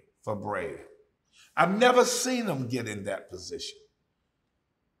begging for bread. I've never seen them get in that position.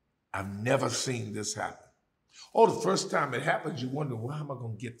 I've never seen this happen. Oh, the first time it happens, you wonder, well, how am I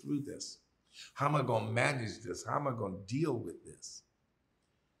going to get through this? How am I going to manage this? How am I going to deal with this?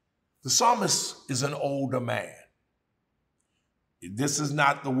 The psalmist is an older man. This is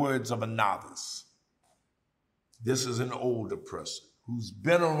not the words of a novice. This is an older person who's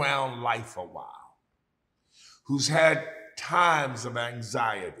been around life a while, who's had times of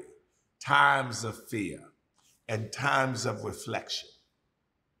anxiety, times of fear, and times of reflection.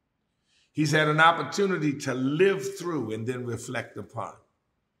 He's had an opportunity to live through and then reflect upon.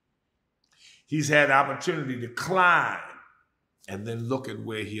 He's had opportunity to climb and then look at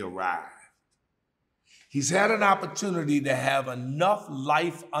where he arrived. He's had an opportunity to have enough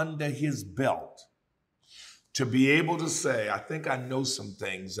life under his belt to be able to say, I think I know some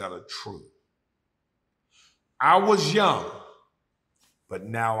things that are true. I was young, but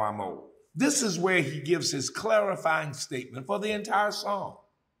now I'm old. This is where he gives his clarifying statement for the entire psalm.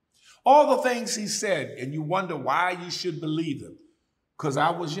 All the things he said, and you wonder why you should believe him. Because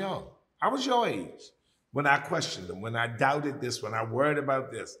I was young. I was your age when I questioned him, when I doubted this, when I worried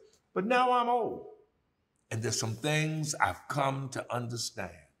about this. But now I'm old. And there's some things I've come to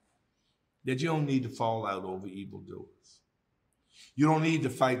understand. That you don't need to fall out over evildoers. You don't need to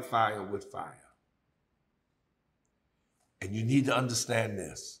fight fire with fire. And you need to understand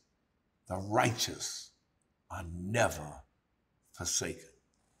this. The righteous are never forsaken.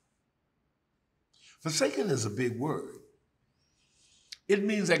 Forsaken is a big word. It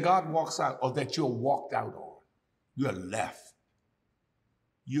means that God walks out, or that you're walked out on. You're left.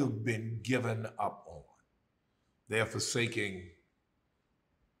 You've been given up on. They're forsaking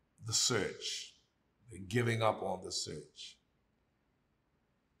the search. They're giving up on the search.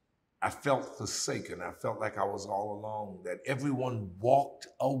 I felt forsaken. I felt like I was all alone, that everyone walked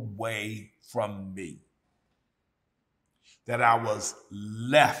away from me, that I was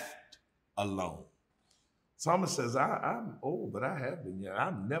left alone. Psalmist says, I'm old, but I have been young.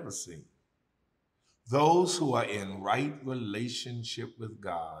 I've never seen those who are in right relationship with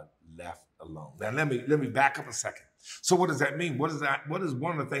God left alone. Now, let me back up a second. So what does that mean? What is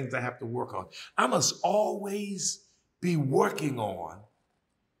one of the things I have to work on? I must always be working on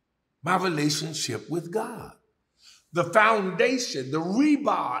my relationship with God. The foundation, the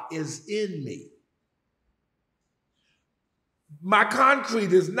rebar is in me. My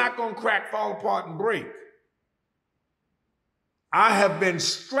concrete is not going to crack, fall apart, and break. I have been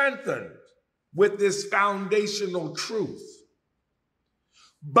strengthened with this foundational truth.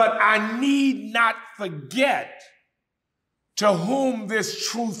 But I need not forget to whom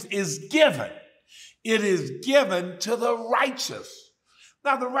this truth is given. It is given to the righteous.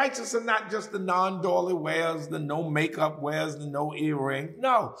 Now, the righteous are not just the non-doily wearers, the no makeup wearers, the no earring.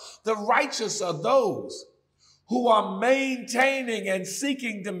 No, the righteous are those who are maintaining and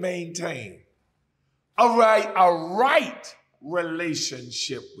seeking to maintain a right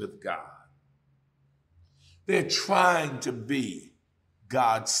relationship with God. They're trying to be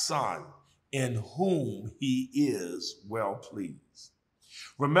God's son in whom he is well pleased.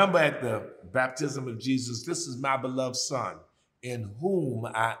 Remember at the baptism of Jesus, this is my beloved son in whom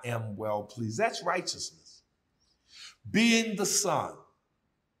I am well pleased. That's righteousness. Being the son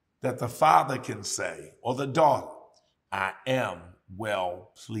that the father can say, or the daughter, I am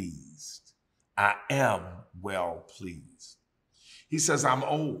well pleased. I am well pleased. He says, I'm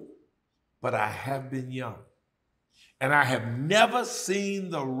old, but I have been young. And I have never seen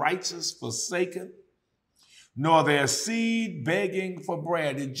the righteous forsaken, nor their seed begging for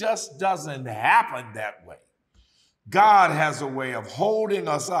bread. It just doesn't happen that way. God has a way of holding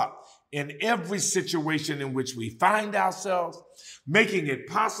us up in every situation in which we find ourselves, making it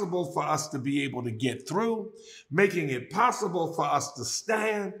possible for us to be able to get through, making it possible for us to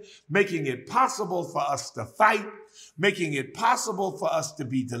stand, making it possible for us to fight, making it possible for us to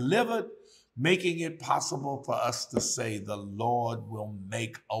be delivered, making it possible for us to say, the Lord will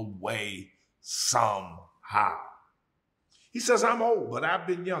make a way somehow. He says, I'm old, but I've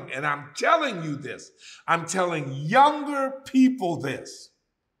been young. And I'm telling you this. I'm telling younger people this.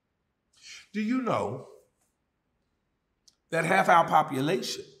 Do you know that half our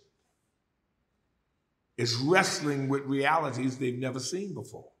population is wrestling with realities they've never seen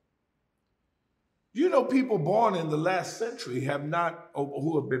before? You know, people born in the last century have not,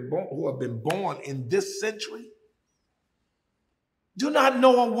 who have been born in this century, do not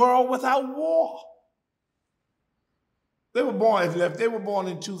know a world without war. They were born, if they were born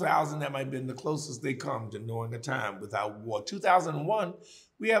in 2000, that might have been the closest they come to knowing a time without war. 2001,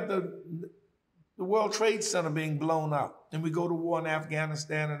 we have the World Trade Center being blown up, and we go to war in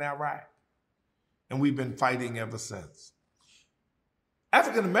Afghanistan and Iraq. And we've been fighting ever since.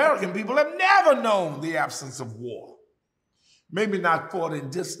 African-American people have never known the absence of war. Maybe not fought in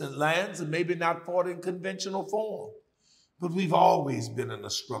distant lands and maybe not fought in conventional form, but we've always been in a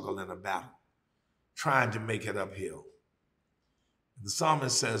struggle and a battle, trying to make it uphill. The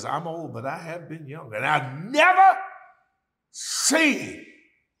psalmist says, I'm old, but I have been young, and I've never seen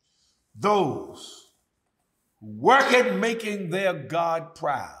those who work at making their God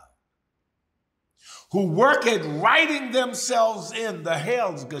proud, who work at writing themselves in the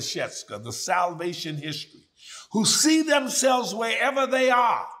Heilsgeschichte, the salvation history, who see themselves wherever they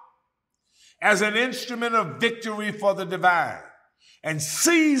are as an instrument of victory for the divine and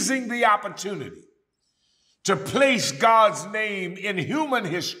seizing the opportunity to place God's name in human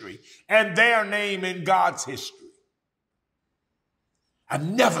history and their name in God's history. I've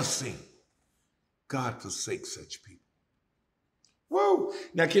never seen God forsake such people. Woo!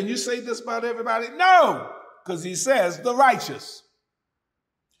 Now, can you say this about everybody? No, because he says the righteous.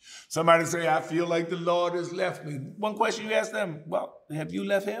 Somebody say, I feel like the Lord has left me. One question you ask them, well, have you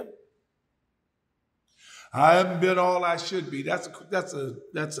left him? I haven't been all I should be. That's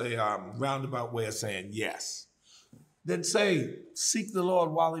a roundabout way of saying yes. Then say, seek the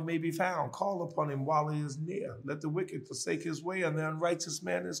Lord while he may be found. Call upon him while he is near. Let the wicked forsake his way and the unrighteous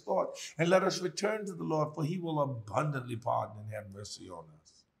man his thought. And let us return to the Lord, for he will abundantly pardon and have mercy on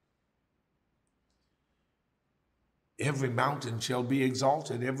us. Every mountain shall be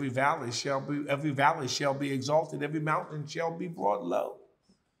exalted. Every valley shall be exalted. Every mountain shall be brought low.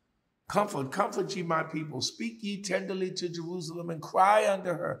 Comfort ye my people. Speak ye tenderly to Jerusalem and cry unto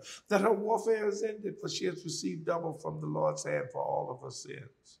her that her warfare is ended, for she has received double from the Lord's hand for all of her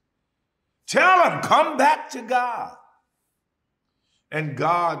sins. Tell them, come back to God, and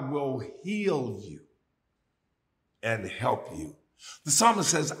God will heal you and help you. The psalmist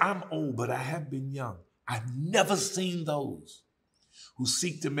says, I'm old, but I have been young. I've never seen those who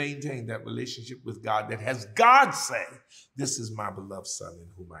seek to maintain that relationship with God that has God say, this is my beloved son in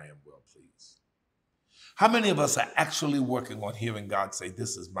whom I am well pleased. How many of us are actually working on hearing God say,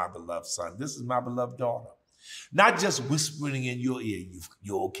 this is my beloved son, this is my beloved daughter? Not just whispering in your ear,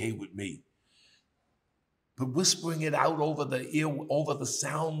 you're okay with me, but whispering it out over the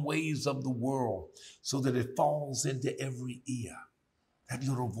sound waves of the world so that it falls into every ear. That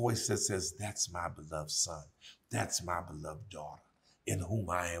little voice that says, that's my beloved son, that's my beloved daughter, in whom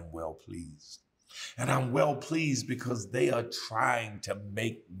I am well pleased. And I'm well pleased because they are trying to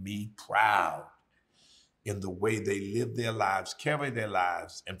make me proud in the way they live their lives, carry their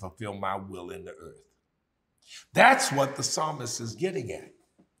lives, and fulfill my will in the earth. That's what the psalmist is getting at.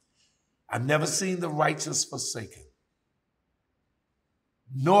 I've never seen the righteous forsaken,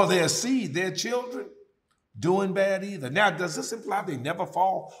 nor their seed, their children, doing bad either. Now, does this imply they never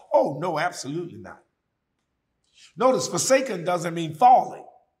fall? Oh, no, absolutely not. Notice forsaken doesn't mean falling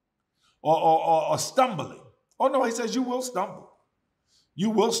or stumbling. Oh, no, he says you will stumble.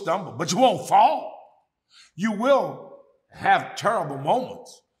 You will stumble, but you won't fall. You will have terrible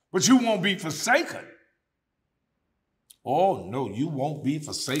moments, but you won't be forsaken. Oh, no, you won't be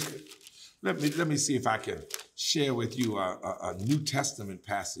forsaken. Let me see if I can share with you a New Testament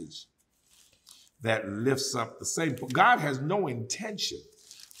passage that lifts up the same. God has no intention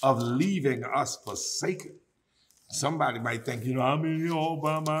of leaving us forsaken. Somebody might think, I'm in here all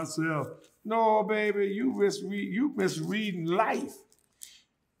by myself. No, baby, you misreading life.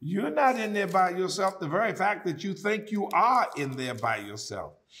 You're not in there by yourself. The very fact that you think you are in there by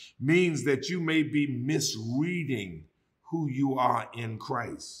yourself means that you may be misreading who you are in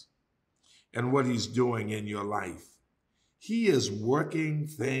Christ and what he's doing in your life. He is working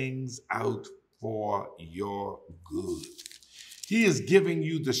things out for your good. He is giving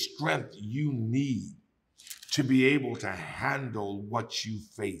you the strength you need to be able to handle what you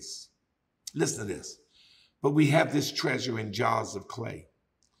face. Listen to this. But we have this treasure in jars of clay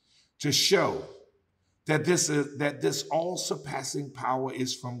to show that this all-surpassing power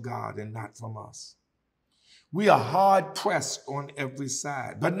is from God and not from us. We are hard pressed on every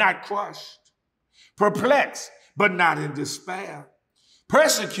side, but not crushed. Perplexed, but not in despair.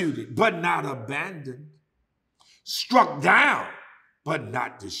 Persecuted, but not abandoned. Struck down, but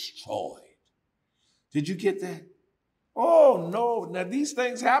not destroyed. Did you get that? Oh, no. Now, these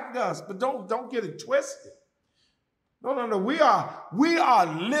things happen to us, but don't get it twisted. No. We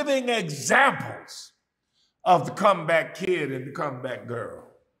are living examples of the comeback kid and the comeback girl.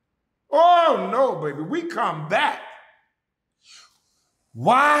 Oh, no, baby. We come back.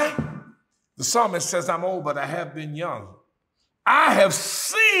 Why? The psalmist says, I'm old, but I have been young. I have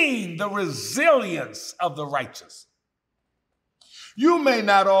seen the resilience of the righteous. You may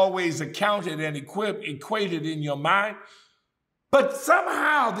not always account it and equate it in your mind, but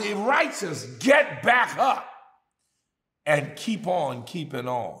somehow the righteous get back up and keep on keeping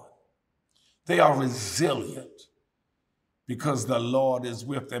on. They are resilient because the Lord is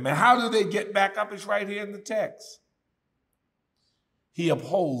with them. And how do they get back up? It's right here in the text. He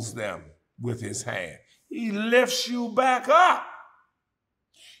upholds them with his hand. He lifts you back up.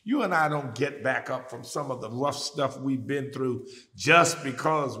 You and I don't get back up from some of the rough stuff we've been through just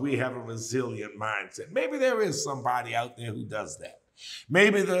because we have a resilient mindset. Maybe there is somebody out there who does that.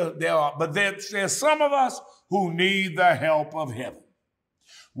 Maybe there are, but there's some of us who need the help of heaven.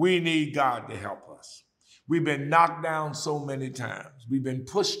 We need God to help us. We've been knocked down so many times. We've been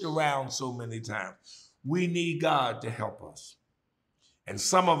pushed around so many times. We need God to help us. And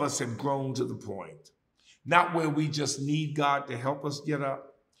some of us have grown to the point, not where we just need God to help us get up.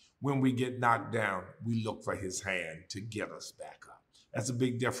 When we get knocked down, we look for his hand to get us back up. That's a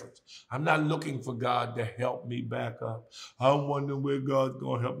big difference. I'm not looking for God to help me back up. I'm wondering where God's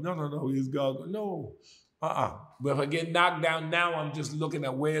going to help. No. Is God? No. But if I get knocked down now, I'm just looking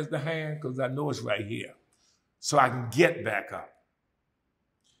at where's the hand because I know it's right here. So I can get back up.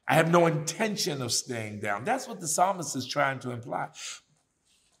 I have no intention of staying down. That's what the psalmist is trying to imply.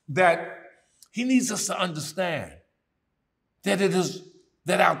 That he needs us to understand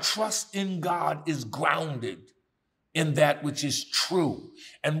that our trust in God is grounded in that which is true.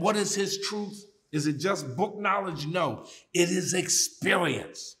 And what is his truth? Is it just book knowledge? No, it is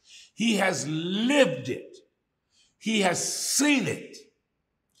experience. He has lived it. He has seen it.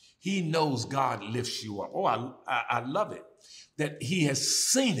 He knows God lifts you up. Oh, I love it that he has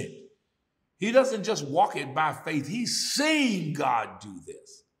seen it. He doesn't just walk it by faith. He's seen God do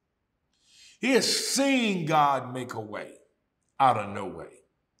this. He has seen God make a way out of no way.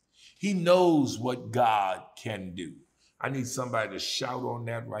 He knows what God can do. I need somebody to shout on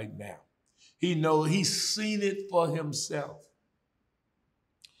that right now. He's seen it for himself.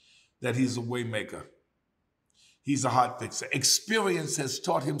 That he's a way maker. He's a heart fixer. Experience has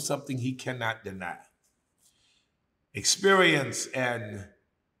taught him something he cannot deny. Experience and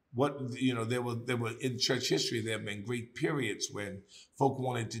there were in church history, there have been great periods when folk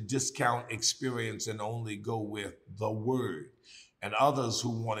wanted to discount experience and only go with the word, and others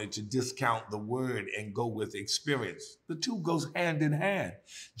who wanted to discount the word and go with experience. The two goes hand in hand.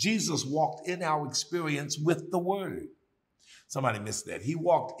 Jesus walked in our experience with the word. Somebody missed that. He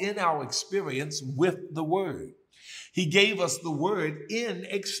walked in our experience with the word. He gave us the word in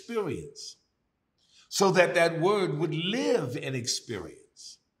experience so that that word would live in experience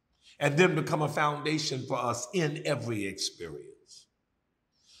and then become a foundation for us in every experience.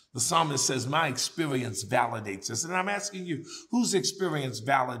 The psalmist says, my experience validates this. And I'm asking you, whose experience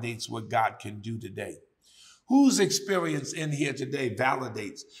validates what God can do today? Whose experience in here today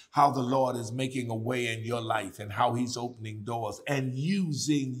validates how the Lord is making a way in your life and how he's opening doors and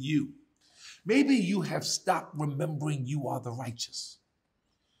using you? Maybe you have stopped remembering you are the righteous.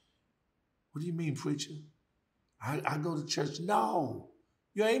 What do you mean, preacher? I go to church. No,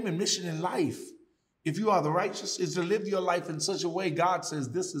 your aim and mission in life, if you are the righteous, is to live your life in such a way God says,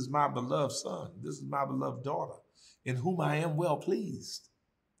 this is my beloved son, this is my beloved daughter, in whom I am well pleased.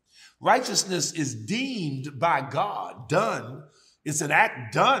 Righteousness is deemed by God, done. It's an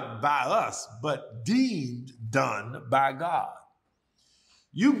act done by us, but deemed done by God.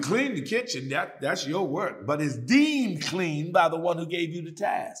 You can clean the kitchen, that's your work, but it's deemed clean by the one who gave you the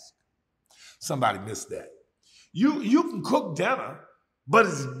task. Somebody missed that. You can cook dinner, but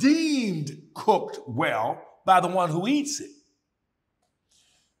it's deemed cooked well by the one who eats it.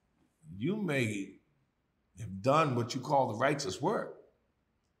 You may have done what you call the righteous work,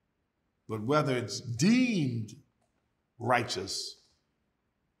 but whether it's deemed righteous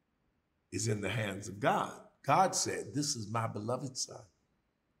is in the hands of God. God said, this is my beloved son,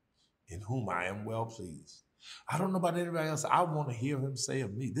 in whom I am well pleased. I don't know about anybody else. I want to hear him say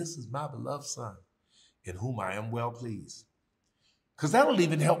of me, this is my beloved son, in whom I am well pleased. Because that'll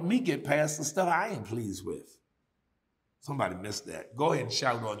even help me get past the stuff I ain't pleased with. Somebody missed that. Go ahead and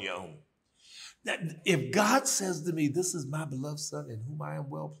shout on your own. That if God says to me, this is my beloved son, in whom I am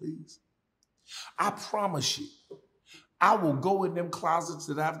well pleased, I promise you, I will go in them closets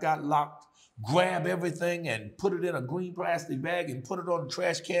that I've got locked, grab everything and put it in a green plastic bag and put it on the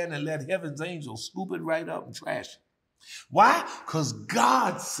trash can and let heaven's angels scoop it right up and trash it. Why? Because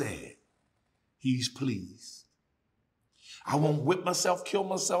God said he's pleased. I won't whip myself, kill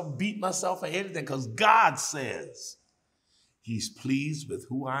myself, beat myself or anything, because God says he's pleased with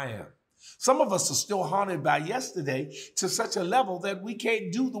who I am. Some of us are still haunted by yesterday to such a level that we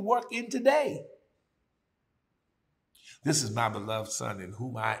can't do the work in today. This is my beloved son, in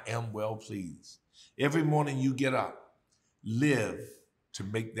whom I am well pleased. Every morning you get up, live to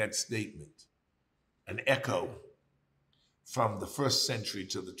make that statement an echo from the first century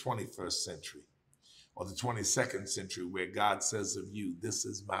to the 21st century or the 22nd century, where God says of you, this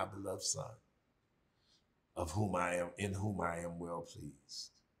is my beloved son, in whom I am well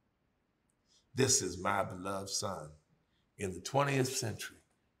pleased. This is my beloved son in the 20th century,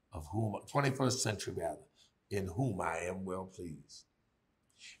 21st century rather, in whom I am well pleased.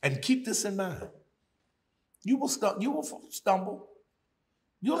 And keep this in mind. You will stumble.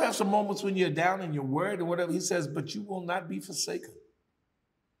 You'll have some moments when you're down and you're worried or whatever. He says, but you will not be forsaken.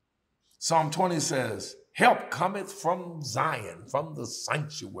 Psalm 20 says, help cometh from Zion, from the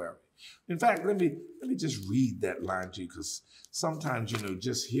sanctuary. In fact, let me just read that line to you, because sometimes,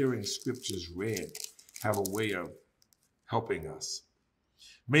 just hearing scriptures read have a way of helping us.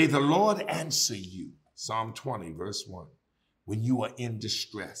 May the Lord answer you, Psalm 20, verse 1, when you are in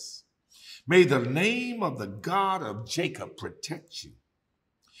distress. May the name of the God of Jacob protect you.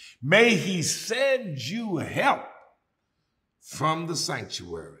 May he send you help from the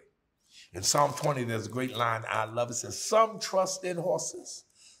sanctuary. In Psalm 20, there's a great line I love. It says, some trust in horses,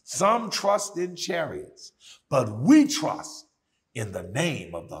 some trust in chariots, but we trust in the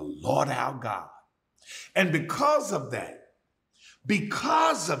name of the Lord our God. And because of that,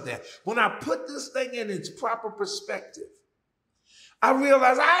 when I put this thing in its proper perspective, I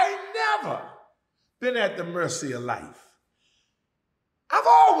realize I ain't never been at the mercy of life. I've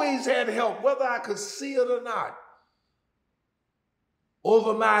always had help, whether I could see it or not,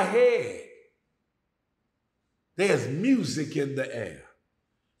 over my head. There's music in the air.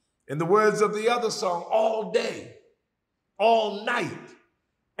 In the words of the other song, all day, all night,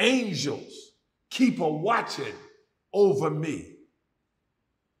 angels keep a watching over me.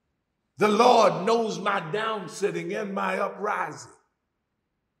 The Lord knows my downsitting and my uprising.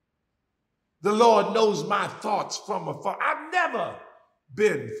 The Lord knows my thoughts from afar. I've never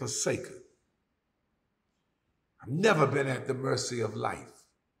been forsaken. I've never been at the mercy of life.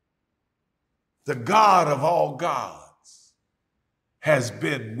 The God of all gods has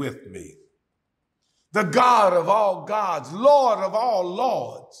been with me. The God of all gods, Lord of all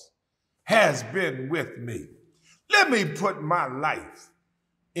lords, has been with me. Let me put my life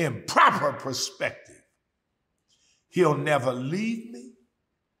in proper perspective. He'll never leave me.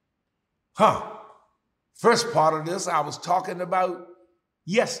 First part of this I was talking about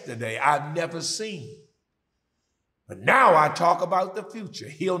yesterday. I've never seen. But now I talk about the future.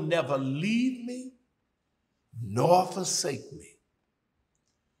 He'll never leave me nor forsake me.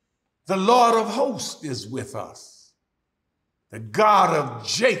 The Lord of hosts is with us. The God of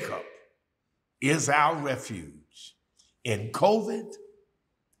Jacob is our refuge. In COVID,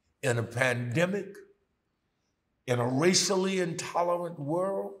 in a pandemic, in a racially intolerant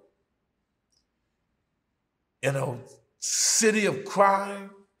world, in a city of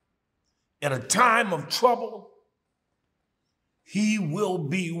crime, in a time of trouble, he will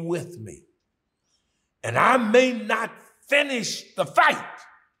be with me. And I may not finish the fight,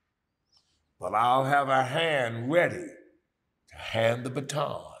 but I'll have a hand ready to hand the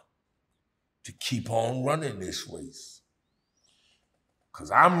baton, to keep on running this race.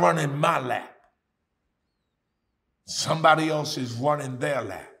 Because I'm running my lap. Somebody else is running their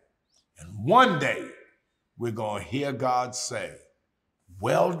lap. And one day, we're going to hear God say,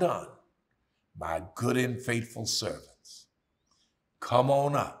 well done, my good and faithful servants. Come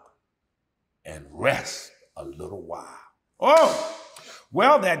on up and rest a little while. Oh,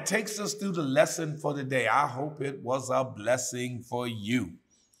 well, that takes us through the lesson for today. I hope it was a blessing for you.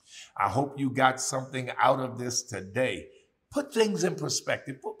 I hope you got something out of this today. Put things in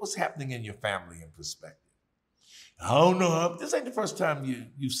perspective. Put what's happening in your family in perspective. I don't know, this ain't the first time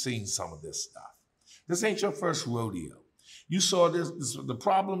you've seen some of this stuff. This ain't your first rodeo. You saw this, the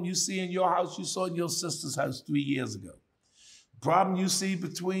problem you see in your house, you saw in your sister's house 3 years ago. The problem you see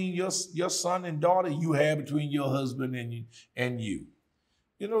between your son and daughter, you had between your husband and you.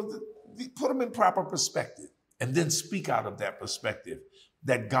 You know, put them in proper perspective and then speak out of that perspective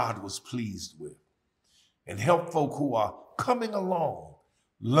that God was pleased with. And help folk who are coming along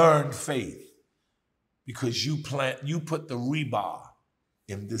learn faith, because you put the rebar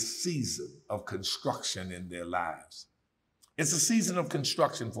in this season of construction in their lives. It's a season of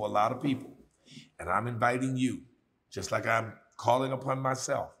construction for a lot of people. And I'm inviting you, just like I'm calling upon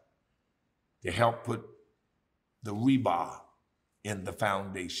myself, to help put the rebar in the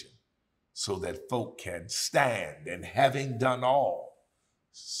foundation so that folk can stand, and having done all,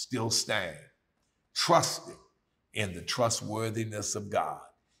 still stand, trusting in the trustworthiness of God.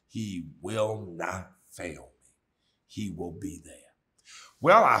 He will not fail me. He will be there.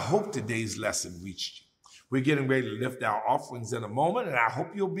 Well, I hope today's lesson reached you. We're getting ready to lift our offerings in a moment, and I hope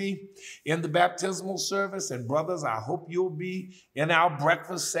you'll be in the baptismal service. And brothers, I hope you'll be in our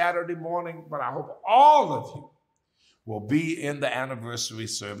breakfast Saturday morning, but I hope all of you will be in the anniversary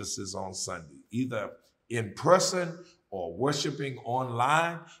services on Sunday, either in person or worshiping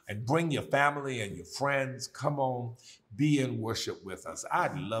online. And bring your family and your friends. Come on, be in worship with us.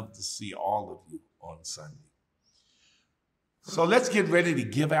 I'd love to see all of you on Sunday. So let's get ready to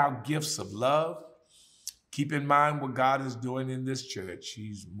give out gifts of love. Keep in mind what God is doing in this church.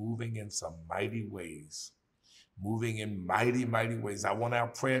 He's moving in some mighty ways. Moving in mighty, mighty ways. I want our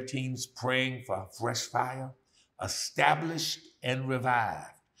prayer teams praying for fresh fire, established and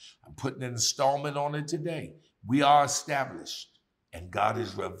revived. I'm putting an installment on it today. We are established, and God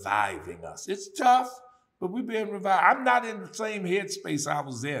is reviving us. It's tough, but we're being revived. I'm not in the same headspace I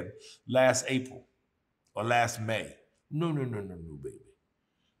was in last April or last May. No, baby.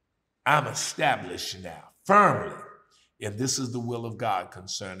 I'm established now, firmly, and this is the will of God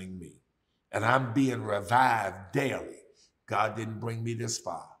concerning me. And I'm being revived daily. God didn't bring me this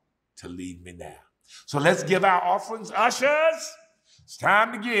far to leave me now. So let's give our offerings. Ushers, it's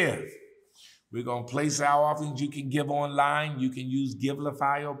time to give. We're going to place our offerings. You can give online. You can use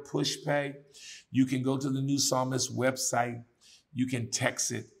Givelify or PushPay. You can go to the New Psalmist website. You can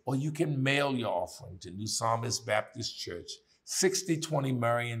text it, or you can mail your offering to New Psalmist Baptist Church, 6020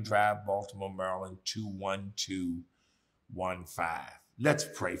 Marion Drive, Baltimore, Maryland, 21215. Let's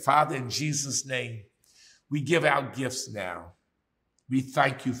pray. Father, in Jesus' name, we give our gifts now. We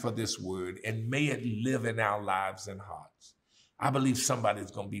thank you for this word, and may it live in our lives and hearts. I believe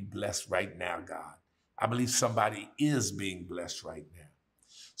somebody's going to be blessed right now, God. I believe somebody is being blessed right now.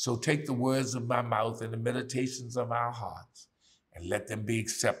 So take the words of my mouth and the meditations of our hearts, and let them be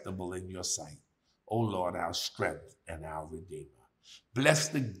acceptable in your sight. O Lord, our strength and our Redeemer. Bless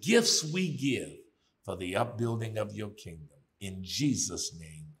the gifts we give for the upbuilding of your kingdom. In Jesus'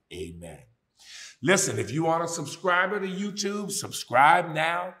 name, amen. Listen, if you are a subscriber to YouTube, subscribe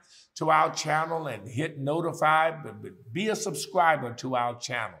now to our channel and hit notify, but be a subscriber to our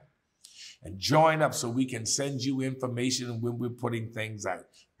channel and join up so we can send you information when we're putting things out.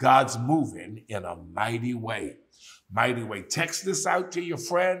 God's moving in a mighty way. Mighty way. Text this out to your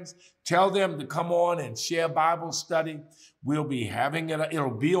friends. Tell them to come on and share Bible study. We'll be having it.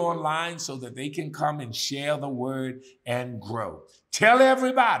 It'll be online so that they can come and share the word and grow. Tell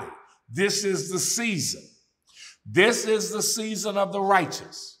everybody this is the season. This is the season of the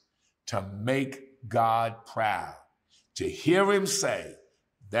righteous to make God proud, to hear him say,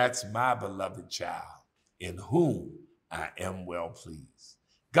 that's my beloved child in whom I am well pleased.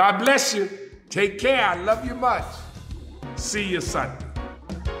 God bless you. Take care. I love you much. See you Sunday.